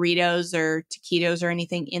like burritos or taquitos or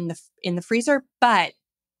anything in the freezer, but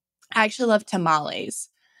I actually love tamales,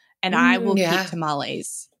 and I will keep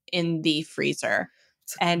tamales in the freezer.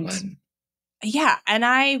 And yeah, and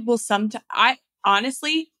I will I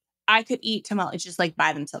honestly, I could eat tamales just like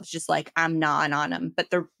by themselves, just like I'm gnawing on them, but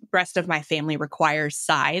the rest of my family requires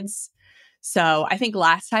sides. So I think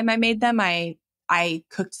last time I made them, I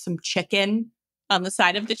cooked some chicken on the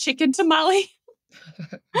side of the chicken tamale.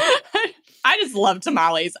 I just love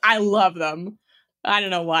tamales. I love them. I don't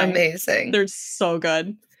know why. Amazing. They're so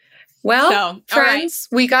good. Well, friends,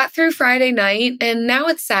 we got through Friday night and now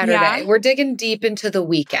it's Saturday. Yeah. We're digging deep into the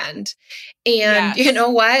weekend. And you know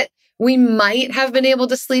what? We might have been able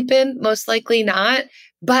to sleep in, most likely not,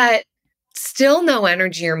 but still no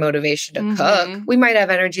energy or motivation to cook. We might have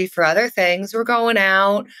energy for other things. We're going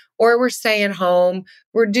out or we're staying home.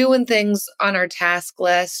 We're doing things on our task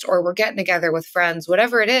list or we're getting together with friends,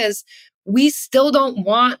 whatever it is. We still don't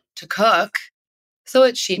want to cook. So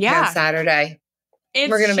it's Sheet Pan Saturday.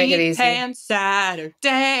 We're going to make it easy. Sheet Pan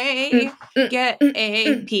Saturday. Get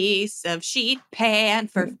a piece of sheet pan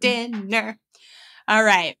for dinner. All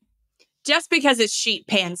right. Just because it's Sheet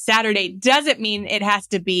Pan Saturday doesn't mean it has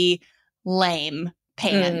to be lame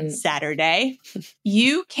pan Saturday.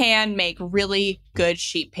 You can make really good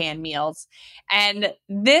sheet pan meals. And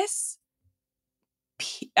this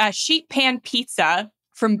sheet pan pizza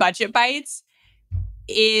from Budget Bites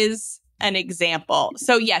is an example.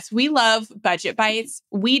 So yes, we love Budget Bites.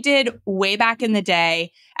 We did way back in the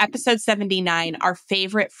day, episode 79, our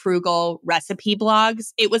favorite frugal recipe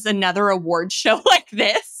blogs. It was another award show like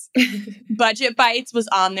this. Budget Bites was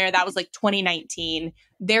on there. That was like 2019.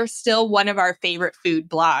 They're still one of our favorite food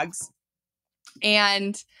blogs.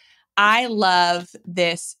 And I love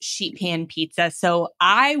this sheet pan pizza. So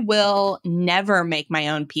I will never make my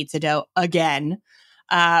own pizza dough again.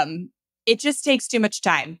 It just takes too much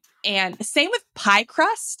time. And same with pie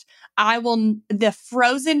crust. The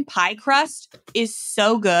frozen pie crust is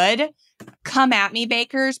so good. Come at me,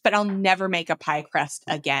 bakers, but I'll never make a pie crust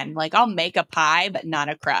again. Like I'll make a pie, but not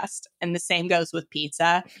a crust. And the same goes with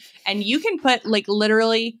pizza. And you can put like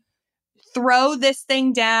literally throw this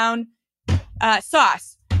thing down,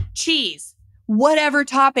 sauce, cheese, whatever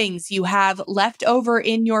toppings you have left over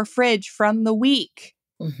in your fridge from the week.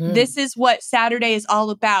 Mm-hmm. This is what Saturday is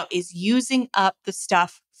all about, is using up the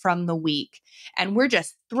stuff from the week. And we're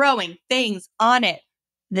just throwing things on it.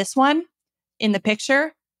 This one in the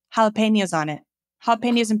picture, jalapenos on it.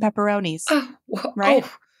 Jalapenos and pepperonis. Right?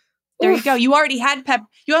 There you go. You already had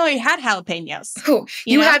jalapenos. Oh,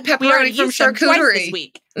 you had pepperoni from charcuterie this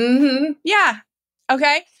week. Mm-hmm. Yeah.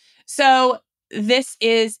 Okay. So this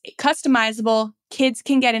is customizable. Kids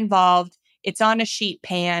can get involved. It's on a sheet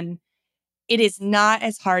pan. it is not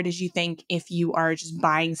as hard as you think if you are just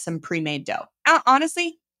buying some pre-made dough.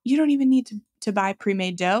 Honestly, you don't even need to buy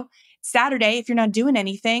pre-made dough. Saturday, if you're not doing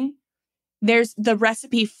anything, there's the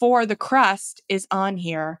recipe for the crust is on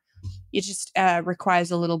here. It just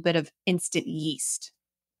requires a little bit of instant yeast.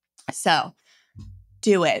 So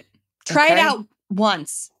do it. Try it out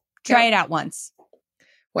once. Try it out once.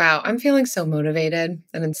 Wow, I'm feeling so motivated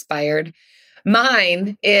and inspired.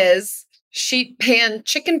 Mine is sheet pan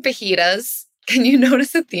chicken fajitas. Can you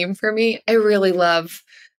notice a theme for me? I really love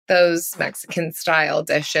those Mexican style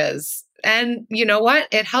dishes. And you know what?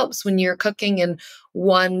 It helps when you're cooking in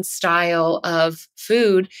one style of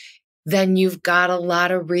food, then you've got a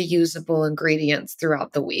lot of reusable ingredients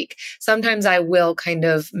throughout the week. Sometimes I will kind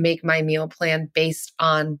of make my meal plan based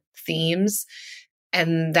on themes,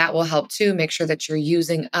 and that will help too. Make sure that you're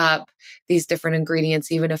using up these different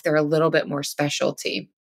ingredients, even if they're a little bit more specialty.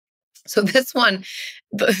 So this one,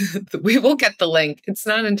 we will get the link. It's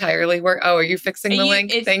not entirely work. Oh, are you fixing the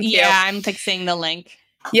link? Thank you. Yeah, I'm fixing the link.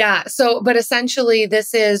 Yeah. So, but essentially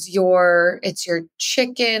this is it's your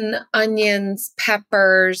chicken, onions,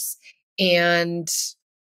 peppers, and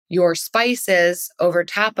your spices over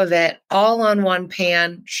top of it, all on one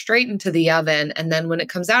pan, straight into the oven. And then when it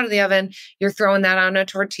comes out of the oven, you're throwing that on a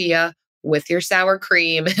tortilla with your sour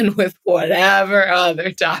cream and with whatever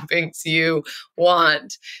other toppings you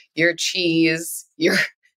want, your cheese, your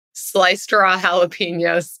sliced raw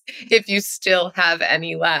jalapenos, if you still have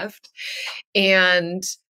any left. And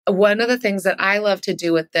one of the things that I love to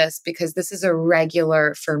do with this, because this is a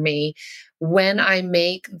regular for me, when I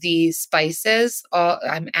make the spices,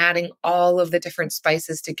 I'm adding all of the different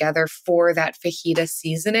spices together for that fajita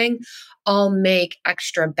seasoning. I'll make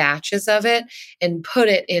extra batches of it and put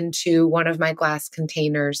it into one of my glass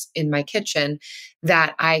containers in my kitchen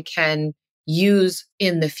that I can use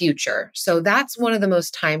in the future. So that's one of the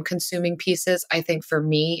most time-consuming pieces, I think, for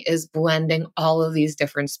me, is blending all of these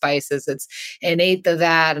different spices. It's an 1/8 of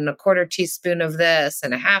that and a 1/4 teaspoon of this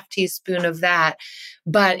and a 1/2 teaspoon of that.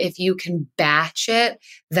 But if you can batch it,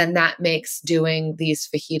 then that makes doing these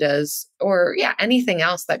fajitas or anything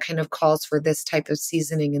else that kind of calls for this type of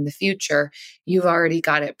seasoning in the future, you've already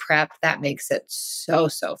got it prepped. That makes it so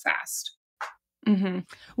fast. Mm-hmm.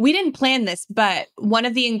 We didn't plan this, but one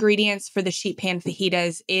of the ingredients for the sheet pan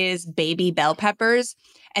fajitas is baby bell peppers.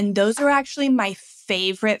 And those are actually my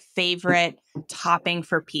favorite topping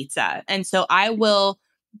for pizza. And so I will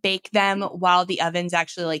bake them while the oven's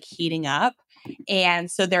actually like heating up. And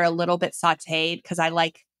so they're a little bit sauteed because I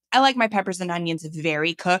like my peppers and onions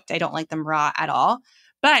very cooked. I don't like them raw at all.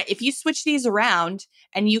 But if you switch these around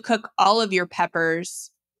and you cook all of your peppers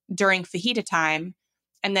during fajita time,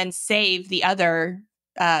 and then save the other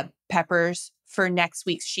peppers for next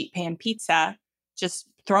week's sheet pan pizza, just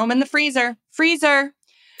throw them in the freezer,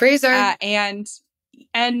 and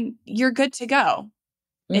you're good to go.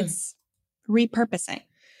 It's repurposing.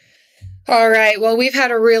 All right. Well, we've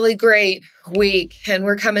had a really great week and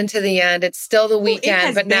we're coming to the end. It's still the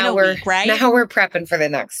weekend, but now we're prepping for the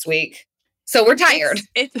next week. So we're tired.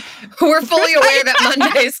 We're fully aware that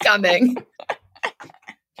Monday's coming.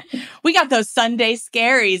 We got those Sunday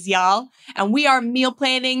scaries, y'all. And we are meal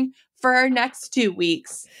planning for our next 2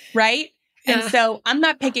 weeks, right? Yeah. And so I'm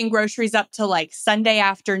not picking groceries up till like Sunday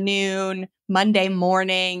afternoon, Monday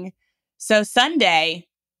morning. So Sunday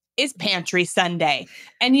is Pantry Sunday.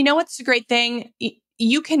 And you know what's the great thing?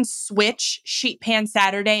 You can switch sheet pan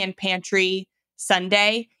Saturday and Pantry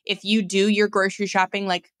Sunday if you do your grocery shopping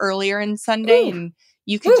like earlier in Sunday. Ooh. And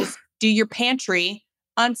you can just do your pantry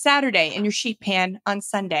on Saturday and your sheet pan on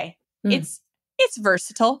Sunday. It's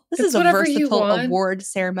versatile. This is a versatile award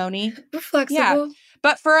ceremony. We're flexible. Yeah.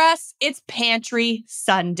 But for us, it's Pantry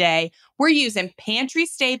Sunday. We're using pantry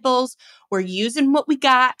staples. We're using what we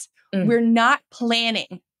got. We're not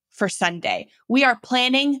planning for Sunday. We are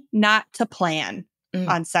planning not to plan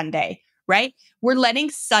on Sunday, right? We're letting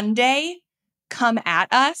Sunday come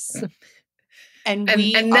at us. And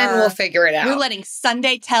then we'll figure it out. We're letting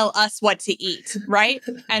Sunday tell us what to eat, right?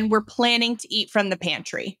 And we're planning to eat from the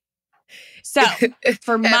pantry. So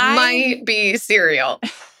for it might be cereal.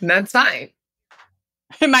 That's fine.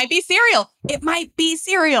 It might be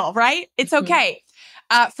cereal, right? It's okay.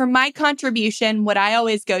 For my contribution, what I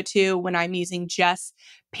always go to when I'm using just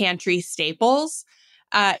pantry staples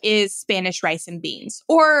is Spanish rice and beans.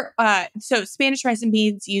 Or so Spanish rice and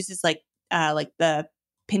beans uses like the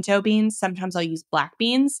pinto beans. Sometimes I'll use black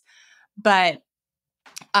beans, but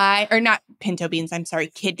not pinto beans. I'm sorry,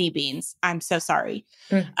 kidney beans. I'm so sorry.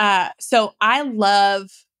 So I love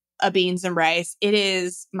a beans and rice. It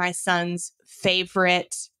is my son's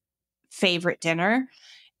favorite dinner,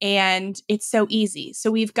 and it's so easy.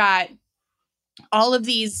 So we've got all of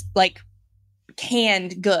these like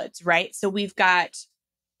canned goods, right? So we've got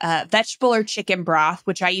vegetable or chicken broth,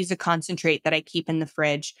 which I use a concentrate that I keep in the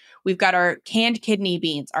fridge. We've got our canned kidney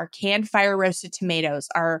beans, our canned fire roasted tomatoes,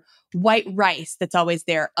 our white rice that's always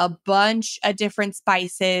there, a bunch of different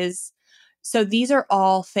spices. So these are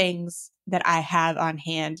all things that I have on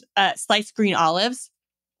hand. Sliced green olives.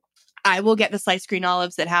 I will get the sliced green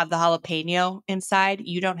olives that have the jalapeno inside.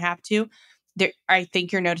 You don't have to. I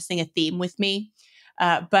think you're noticing a theme with me.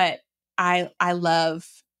 But I love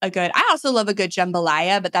I also love a good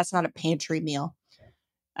jambalaya, but that's not a pantry meal.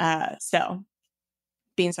 So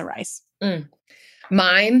beans and rice.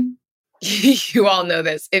 Mine, you all know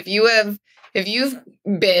this. If you've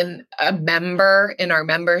been a member in our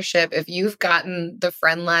membership, if you've gotten the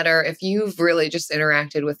friend letter, if you've really just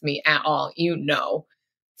interacted with me at all, you know,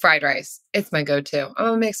 fried rice. It's my go-to. I'm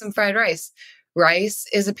going to make some fried rice. Rice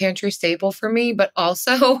is a pantry staple for me, but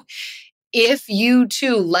also if you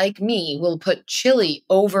too, like me, will put chili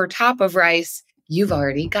over top of rice, you've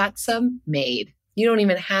already got some made. You don't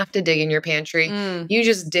even have to dig in your pantry. You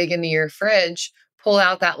just dig into your fridge, pull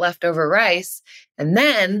out that leftover rice, and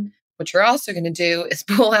then what you're also going to do is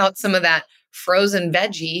pull out some of that frozen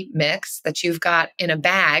veggie mix that you've got in a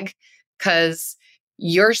bag, because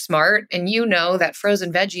you're smart and you know that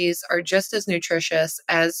frozen veggies are just as nutritious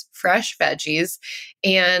as fresh veggies,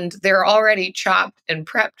 and they're already chopped and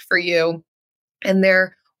prepped for you. And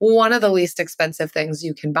they're one of the least expensive things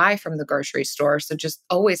you can buy from the grocery store. So just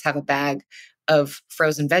always have a bag of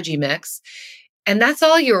frozen veggie mix. And that's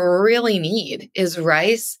all you really need is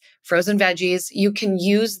rice, frozen veggies. You can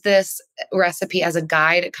use this recipe as a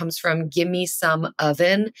guide. It comes from Gimme Some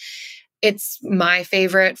Oven. It's my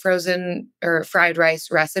favorite frozen or fried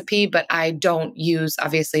rice recipe, but I don't use,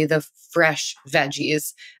 obviously, the fresh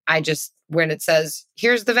veggies. When it says,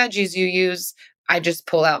 here's the veggies you use, I just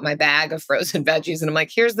pull out my bag of frozen veggies and I'm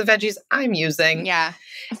like, here's the veggies I'm using. Yeah.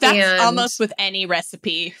 That's almost with any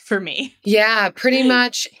recipe for me. Yeah, pretty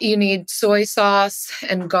much. You need soy sauce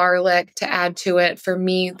and garlic to add to it. For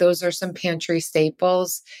me, those are some pantry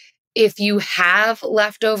staples. If you have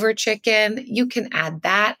leftover chicken, you can add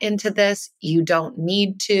that into this. You don't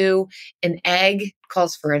need to. An egg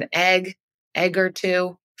calls for an egg or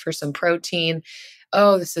two for some protein.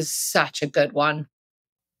 Oh, this is such a good one.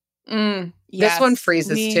 Yes. This one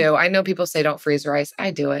freezes too. I know people say don't freeze rice.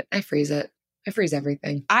 I do it. I freeze it. I freeze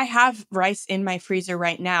everything. I have rice in my freezer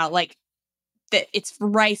right now. Like it's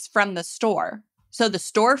rice from the store. So the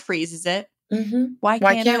store freezes it. Mm-hmm. Why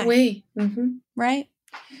can't we? Mm-hmm. Right?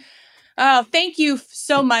 Oh, thank you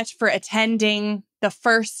so much for attending the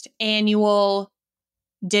first annual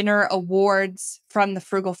dinner awards from the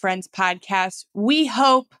Frugal Friends podcast. We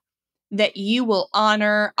hope that you will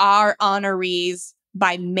honor our honorees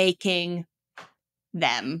by making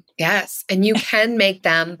them. Yes. And you can make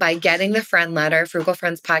them by getting the friend letter,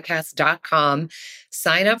 frugalfriendspodcast.com.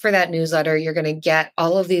 Sign up for that newsletter. You're going to get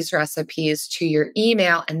all of these recipes to your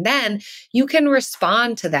email. And then you can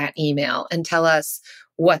respond to that email and tell us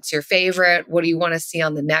what's your favorite? What do you want to see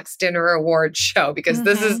on the next dinner award show? Because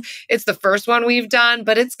it's the first one we've done,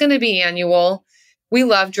 but it's going to be annual. We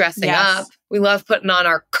love dressing up. We love putting on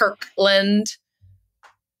our Kirkland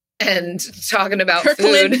and talking about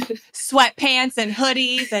Kirkland food. Sweatpants and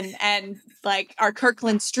hoodies and like our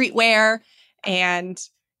Kirkland streetwear and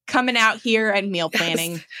coming out here and meal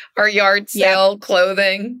planning. Yes. Our yard sale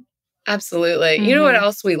clothing. Absolutely. Mm-hmm. You know what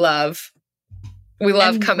else we love? We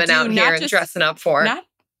love coming out here and dressing up for.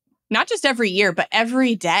 Not just every year, but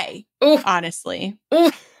every day. Ooh. Honestly.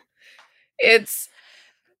 Ooh. It's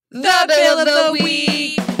the Bill of the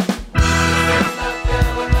Week.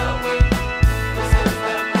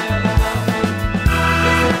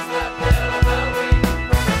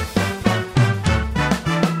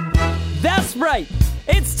 That's right.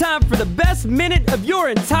 It's time for the best minute of your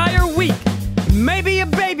entire week. Maybe a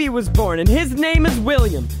baby was born and his name is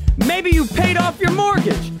William. Maybe you paid off your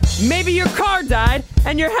mortgage. Maybe your car died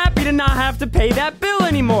and you're happy to not have to pay that bill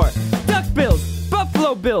anymore. Duck Bills,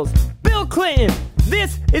 Buffalo Bills, Bill Clinton.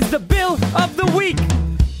 This is the Bill of the Week.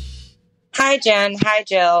 Hi, Jen. Hi,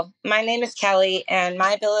 Jill. My name is Kelly, and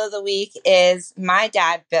my Bill of the Week is my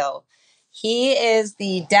dad, Bill. He is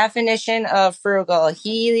the definition of frugal.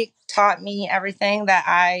 He taught me everything that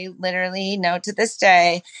I literally know to this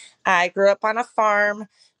day. I grew up on a farm.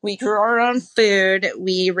 We grew our own food.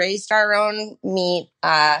 We raised our own meat.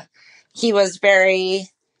 He was very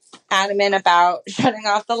adamant about shutting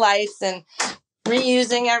off the lights and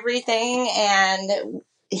reusing everything. And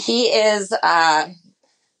he is the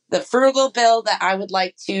frugal Bill that I would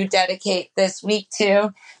like to dedicate this week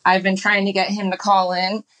to. I've been trying to get him to call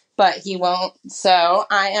in, but he won't. So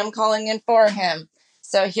I am calling in for him.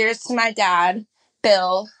 So here's to my dad,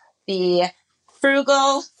 Bill, the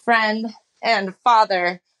frugal friend and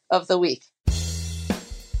father of the week.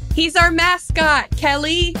 He's our mascot,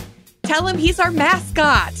 Kelly. Tell him he's our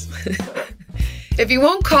mascot. If you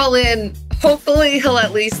won't call in, hopefully he'll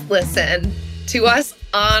at least listen to us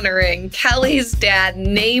honoring Kelly's dad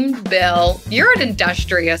named Bill. You're an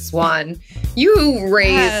industrious one. You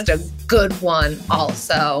raised a good one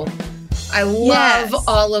also. I love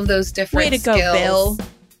all of those different Way to go, skills Bill.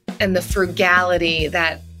 and the frugality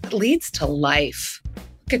that leads to life.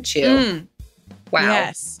 Look at you. Wow.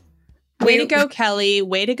 Yes. Way to go, Kelly.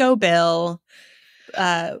 Way to go, Bill.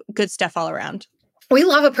 Good stuff all around. We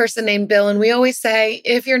love a person named Bill, and we always say,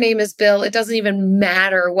 if your name is Bill, it doesn't even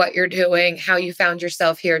matter what you're doing, how you found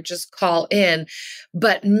yourself here, just call in.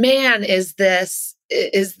 But man, is this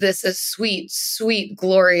a sweet, sweet,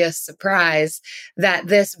 glorious surprise that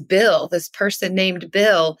this Bill, this person named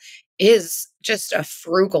Bill, is just a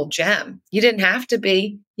frugal gem. You didn't have to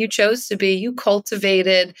be. You chose to be. You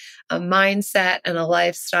cultivated a mindset and a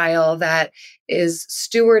lifestyle that is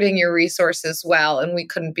stewarding your resources well. And we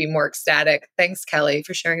couldn't be more ecstatic. Thanks, Kelly,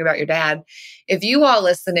 for sharing about your dad. If you all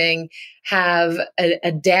listening have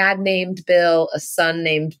a dad named Bill, a son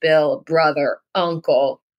named Bill, a brother,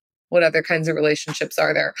 uncle, what other kinds of relationships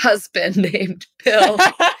are there? Husband named Bill.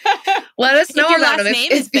 Let us know about him.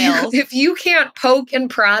 If you can't poke and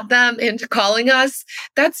prod them into calling us,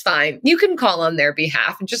 that's fine. You can call on their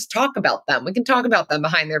behalf and just talk about them. We can talk about them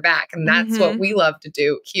behind their back. And that's what we love to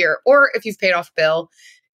do here. Or if you've paid off Bill,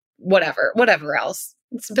 whatever else.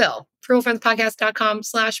 It's Bill.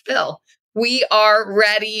 frugalfriendspodcast.com/Bill. We are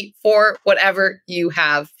ready for whatever you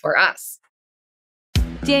have for us.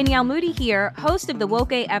 Danielle Moody here, host of the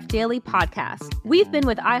Woke AF Daily podcast. We've been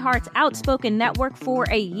with iHeart's Outspoken Network for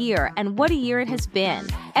a year, and what a year it has been.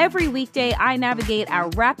 Every weekday, I navigate our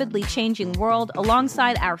rapidly changing world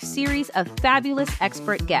alongside our series of fabulous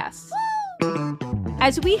expert guests.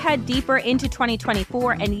 As we head deeper into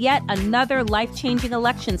 2024 and yet another life-changing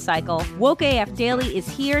election cycle, Woke AF Daily is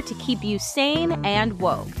here to keep you sane and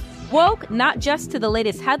woke. Woke not just to the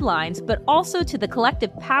latest headlines, but also to the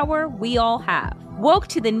collective power we all have. Woke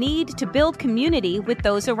to the need to build community with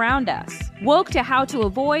those around us. Woke to how to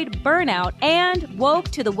avoid burnout, and woke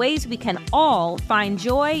to the ways we can all find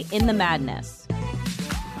joy in the madness.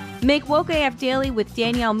 Make Woke AF Daily with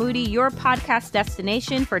Danielle Moody your podcast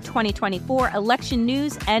destination for 2024 election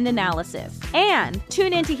news and analysis. And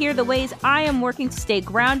tune in to hear the ways I am working to stay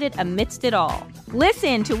grounded amidst it all.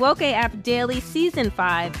 Listen to Woke AF Daily Season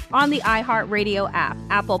 5 on the iHeartRadio app,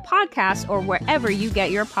 Apple Podcasts, or wherever you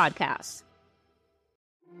get your podcasts.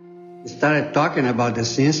 Started talking about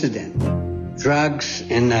this incident. Drugs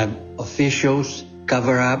and officials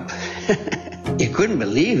cover up. You couldn't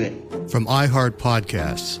believe it. From iHeart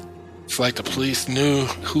Podcasts. It's like the police knew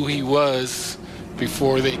who he was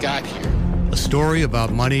before they got here. A story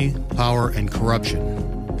about money, power, and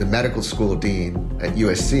corruption. The medical school dean at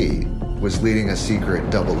USC was leading a secret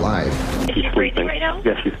double life. She's sleeping right now?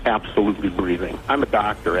 Yes, she's absolutely breathing. I'm a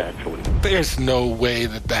doctor, actually. There's no way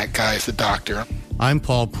that guy's a doctor. I'm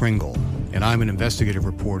Paul Pringle, and I'm an investigative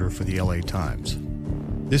reporter for the LA Times.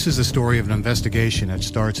 This is the story of an investigation that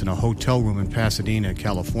starts in a hotel room in Pasadena,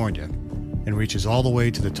 California, and reaches all the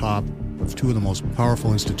way to the top of two of the most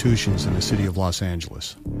powerful institutions in the city of Los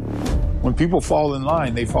Angeles. When people fall in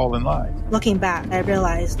line, they fall in line. Looking back, I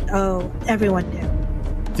realized, everyone knew.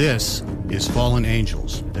 This is Fallen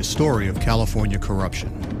Angels, a story of California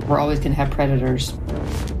corruption. We're always going to have predators.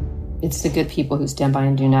 It's the good people who stand by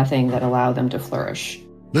and do nothing that allow them to flourish.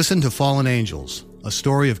 Listen to Fallen Angels, a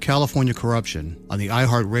story of California corruption on the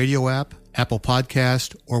iHeartRadio app, Apple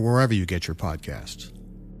Podcast, or wherever you get your podcasts.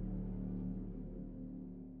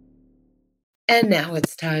 And now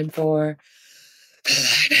it's time for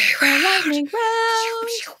Lightning round.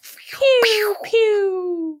 Pew,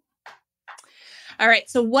 pew. All right,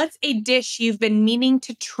 so what's a dish you've been meaning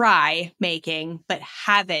to try making but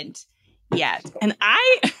haven't yet? And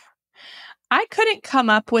I couldn't come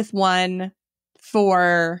up with one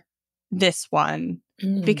for this one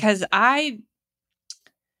because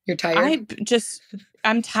You're tired?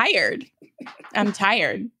 I'm tired. I'm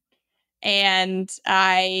tired. And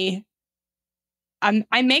I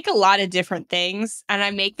make a lot of different things and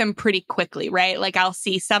I make them pretty quickly, right? Like I'll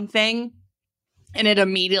see something and it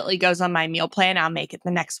immediately goes on my meal plan. I'll make it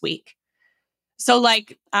the next week. So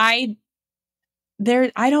like I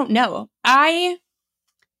don't know.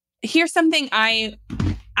 Here's something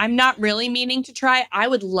I'm not really meaning to try. I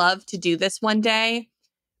would love to do this one day,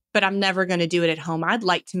 but I'm never going to do it at home. I'd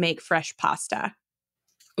like to make fresh pasta.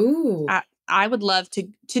 Ooh. I would love to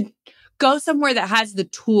go somewhere that has the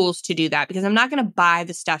tools to do that, because I'm not going to buy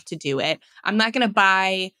the stuff to do it. I'm not going to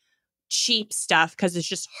buy cheap stuff because it's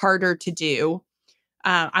just harder to do.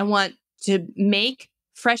 I want to make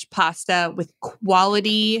fresh pasta with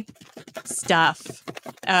quality stuff,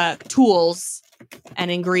 tools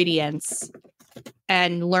and ingredients,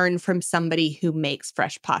 and learn from somebody who makes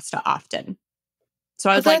fresh pasta often. So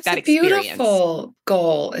I would like that experience. That's a beautiful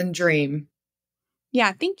goal and dream.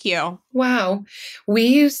 Yeah, thank you. Wow. We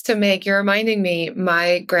used to make, you're reminding me,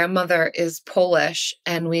 my grandmother is Polish,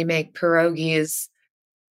 and we make pierogies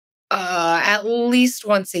at least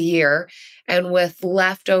once a year. And with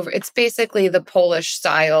leftover, it's basically the Polish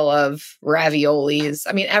style of raviolis.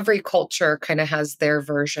 I mean, every culture kind of has their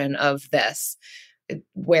version of this,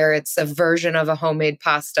 where it's a version of a homemade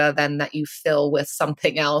pasta then that you fill with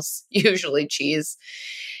something else, usually cheese.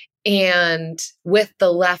 And with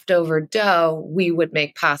the leftover dough, we would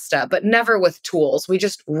make pasta, but never with tools. We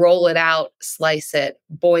just roll it out, slice it,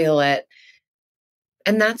 boil it.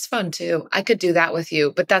 And that's fun too. I could do that with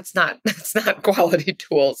you, but that's not quality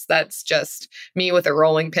tools. That's just me with a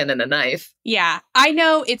rolling pin and a knife. Yeah, I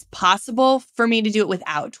know it's possible for me to do it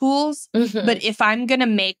without tools, but if I'm going to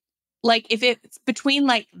make, like, if it's between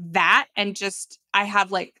like that and just, I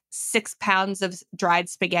have like 6 pounds of dried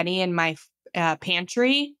spaghetti in my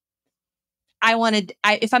pantry,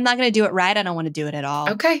 if I'm not going to do it right, I don't want to do it at all.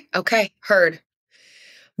 Okay. Heard.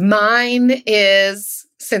 Mine is,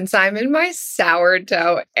 since I'm in my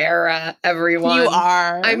sourdough era, everyone. You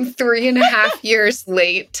are. I'm 3.5 years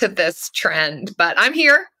late to this trend, but I'm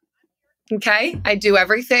here. Okay. I do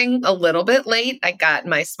everything a little bit late. I got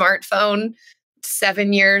my smartphone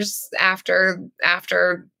 7 years after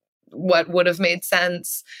what would have made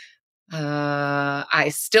sense. I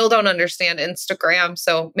still don't understand Instagram,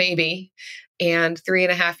 so maybe. And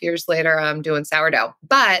 3.5 years later, I'm doing sourdough.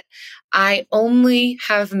 But I only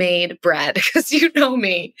have made bread because you know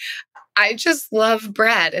me. I just love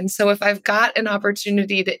bread. And so if I've got an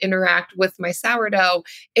opportunity to interact with my sourdough,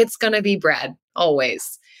 it's going to be bread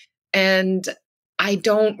always. And I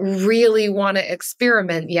don't really want to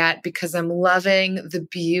experiment yet because I'm loving the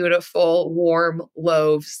beautiful warm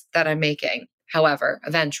loaves that I'm making. However,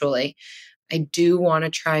 eventually, I do want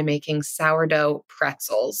to try making sourdough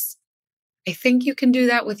pretzels. I think you can do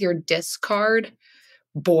that with your discard.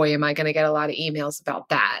 Boy, am I going to get a lot of emails about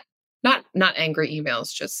that. Not angry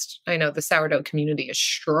emails, just I know the sourdough community is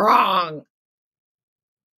strong.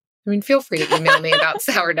 I mean, feel free to email me about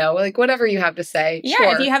sourdough, like whatever you have to say. Yeah,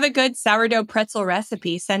 sure. If you have a good sourdough pretzel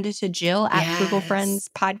recipe, send it to Jill at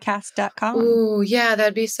frugalfriendspodcast.com. Ooh, yeah,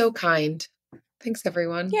 that'd be so kind. Thanks,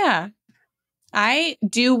 everyone. Yeah. I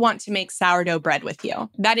do want to make sourdough bread with you.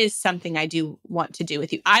 That is something I do want to do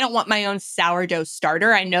with you. I don't want my own sourdough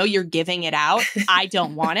starter. I know you're giving it out. I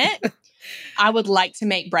don't want it. I would like to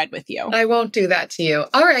make bread with you. I won't do that to you.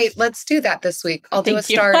 All right, let's do that this week. I'll do a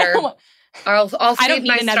starter. I'll I don't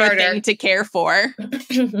need another starter. thing to care for.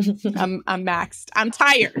 I'm maxed. I'm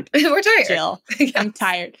tired. We're tired. Jill. I'm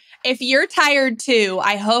tired. If you're tired too,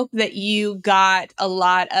 I hope that you got a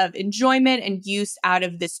lot of enjoyment and use out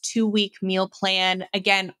of this 2-week meal plan.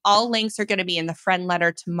 Again, all links are going to be in the friend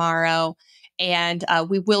letter tomorrow, and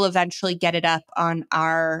we will eventually get it up on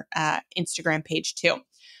our Instagram page too.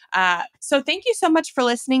 So thank you so much for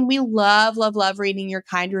listening. We love reading your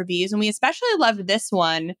kind reviews, and we especially loved this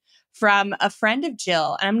one from a friend of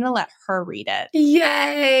Jill, and I'm going to let her read it.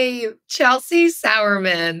 Yay! Chelsea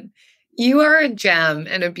Sourman. You are a gem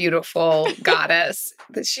and a beautiful goddess.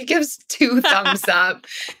 She gives 2 thumbs up,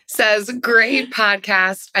 says, great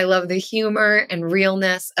podcast. I love the humor and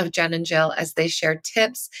realness of Jen and Jill as they share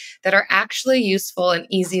tips that are actually useful and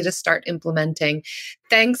easy to start implementing.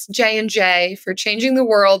 Thanks, J&J, for changing the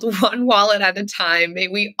world one wallet at a time. May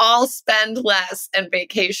we all spend less and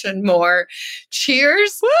vacation more.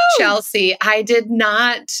 Cheers, Woo! Chelsea. I did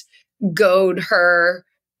not goad her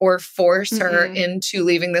or force her into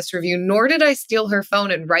leaving this review, nor did I steal her phone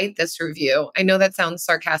and write this review. I know that sounds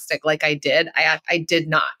sarcastic, like I did. I did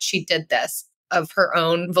not. She did this of her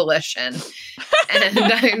own volition. And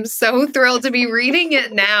I'm so thrilled to be reading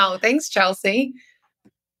it now. Thanks, Chelsea.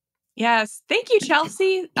 Yes. Thank you,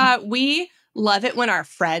 Chelsea. We love it when our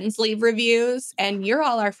friends leave reviews, and you're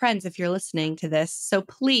all our friends if you're listening to this. So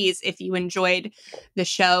please, if you enjoyed the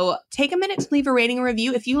show, take a minute to leave a rating and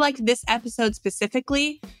review. If you liked this episode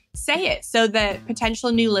specifically, say it so that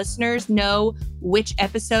potential new listeners know which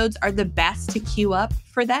episodes are the best to queue up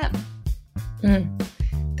for them.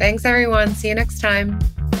 Thanks, everyone. See you next time.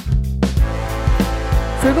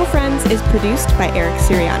 Frugal Friends is produced by Eric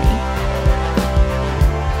Siriani.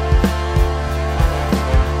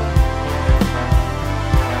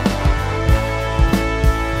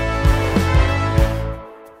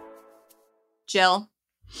 Jill,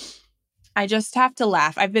 I just have to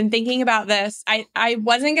laugh. I've been thinking about this. I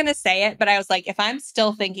wasn't going to say it, but I was like, if I'm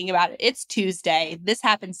still thinking about it, it's Tuesday. This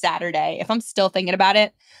happened Saturday. If I'm still thinking about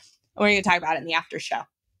it, we're going to talk about it in the after show.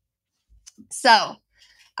 So,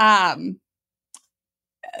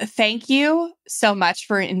 thank you so much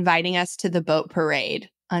for inviting us to the boat parade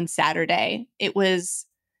on Saturday. It was,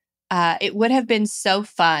 it would have been so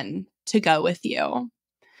fun to go with you.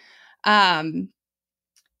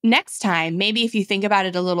 Next time, maybe if you think about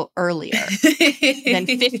it a little earlier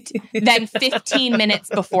than 15 minutes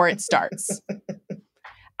before it starts.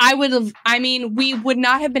 We would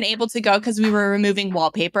not have been able to go because we were removing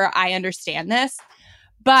wallpaper. I understand this.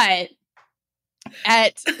 But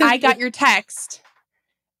I got your text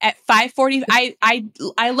at 5:40.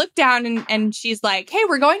 I looked down and she's like, hey,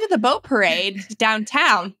 we're going to the boat parade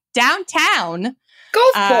downtown.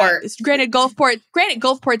 Gulfport. Granted,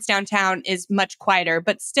 Gulfport's downtown is much quieter,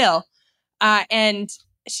 but still. And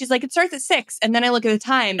she's like, it starts at 6. And then I look at the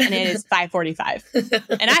time and it is 5:45.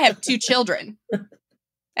 And I have 2 children.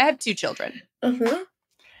 Uh-huh.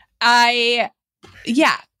 I'm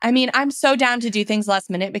so down to do things last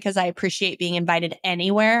minute because I appreciate being invited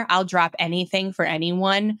anywhere. I'll drop anything for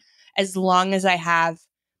anyone as long as I have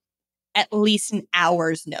at least an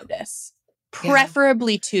hour's notice.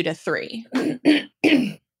 Preferably 2 to 3.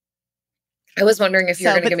 I was wondering if you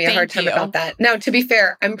were going to give me a hard time about that. No, to be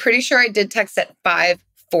fair, I'm pretty sure I did text at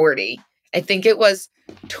 5:40. I think it was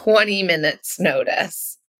 20 minutes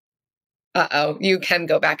notice. Uh-oh. You can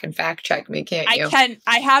go back and fact check me, can't you? I can.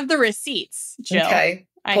 I have the receipts, Jill. Okay.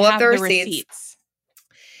 Pull up the receipts.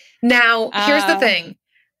 Now, here's the thing.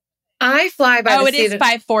 I fly by the seat. Oh, it is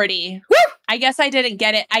 5:40. Woo! I guess I didn't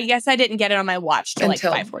get it. I didn't get it on my watch till like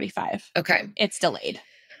 5:45. Okay. It's delayed.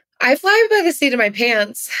 I fly by the seat of my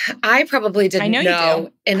pants. I probably didn't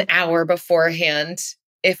know an hour beforehand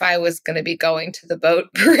if I was going to be going to the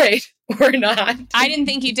boat parade or not. I didn't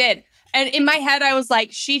think you did. And in my head, I was like,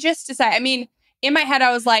 she just decided. I mean, in my head,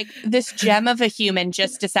 I was like, this gem of a human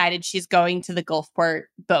just decided she's going to the Gulfport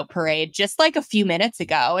boat parade just like a few minutes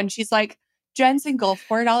ago. And she's like, Jen's in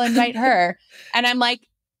Gulfport, I'll invite her. And I'm like,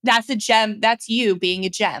 that's a gem. That's you being a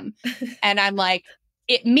gem. And I'm like,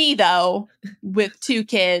 me though, with 2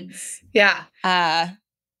 kids. Yeah.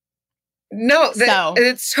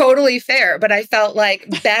 It's totally fair. But I felt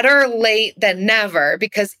like better late than never,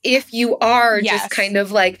 because if you are just kind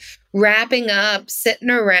of like wrapping up, sitting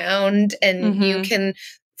around, and you can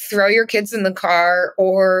throw your kids in the car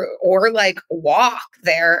or like walk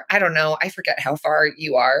there. I don't know. I forget how far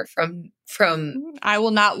you are from I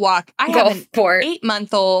will not walk. I have an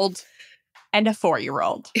 8-month-old and a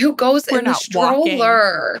 4-year-old who goes in a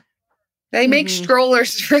stroller. Walking. They make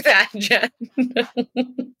strollers for that, Jen.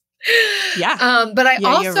 Yeah. But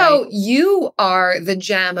you are the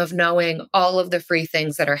gem of knowing all of the free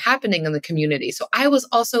things that are happening in the community. So I was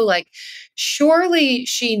also like, surely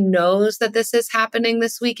she knows that this is happening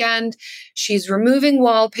this weekend. She's removing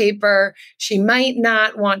wallpaper. She might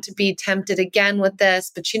not want to be tempted again with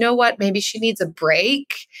this, but you know what? Maybe she needs a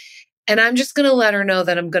break. And I'm just going to let her know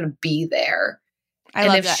that I'm going to be there. I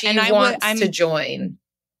love if that. she wants to join.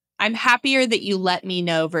 I'm happier that you let me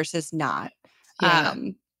know versus not. Yeah.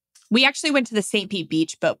 We actually went to the St. Pete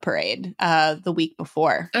Beach boat parade the week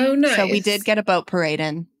before. Oh, nice. So we did get a boat parade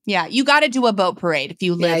in. Yeah, you got to do a boat parade if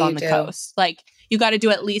you live on the coast. Like, you got to do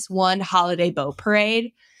at least one holiday boat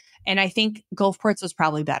parade. And I think Gulfport's was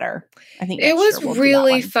probably better. I think it was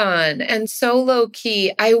really fun and so low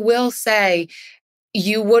key. I will say,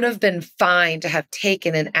 you would have been fine to have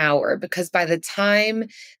taken an hour, because by the time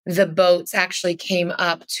the boats actually came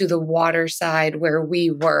up to the water side where we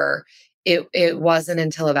were, it wasn't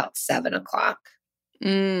until about 7:00.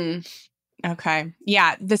 Okay.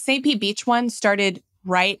 Yeah. The St. Pete Beach one started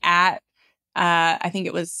right at, I think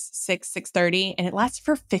it was 6:30, and it lasted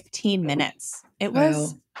for 15 minutes. It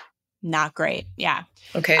was not great. Yeah.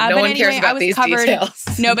 Okay. No one cares about these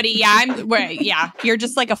details. Nobody. Yeah. You're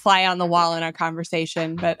just like a fly on the wall in our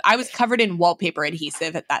conversation, but I was covered in wallpaper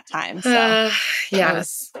adhesive at that time. So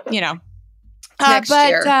yes. Next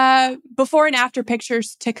year. Before and after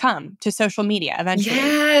pictures to come to social media eventually.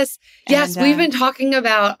 Yes. We've been talking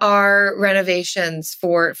about our renovations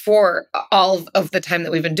for all of the time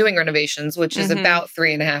that we've been doing renovations, which is about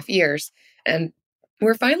 3.5 years. And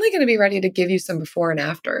we're finally going to be ready to give you some before and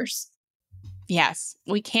afters. Yes.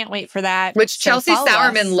 We can't wait for that. Which Chelsea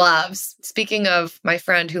Sourman loves. Speaking of my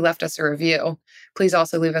friend who left us a review, please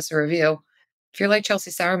also leave us a review. If you're like Chelsea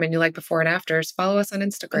Sourman, you like before and afters, follow us on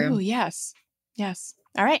Instagram. Oh, yes. Yes.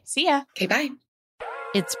 All right. See ya. Okay, bye.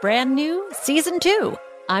 It's brand new, season 2.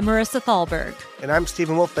 I'm Marissa Thalberg. And I'm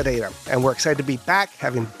Stephen Wolf Bedeta. And we're excited to be back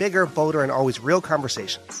having bigger, bolder, and always real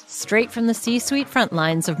conversations. Straight from the C-suite front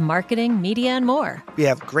lines of marketing, media, and more. We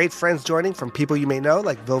have great friends joining from people you may know,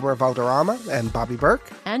 like Wilmer Valderrama and Bobby Burke.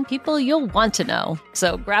 And people you'll want to know.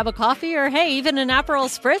 So grab a coffee or, hey, even an Aperol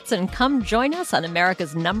Spritz and come join us on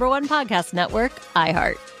America's #1 podcast network,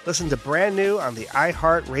 iHeart. Listen to Brand New on the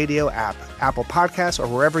iHeart Radio app, Apple Podcasts, or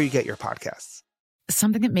wherever you get your podcasts.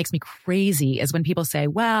 Something that makes me crazy is when people say,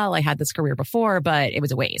 well, I had this career before, but it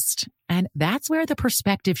was a waste. And that's where the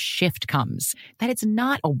perspective shift comes, that it's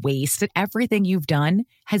not a waste, that everything you've done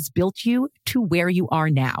has built you to where you are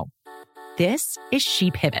now. This is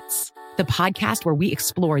She Pivots, the podcast where we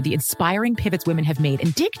explore the inspiring pivots women have made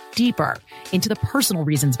and dig deeper into the personal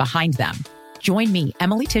reasons behind them. Join me,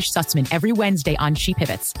 Emily Tish Sussman, every Wednesday on She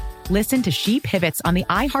Pivots. Listen to She Pivots on the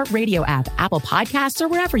iHeartRadio app, Apple Podcasts, or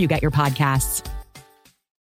wherever you get your podcasts.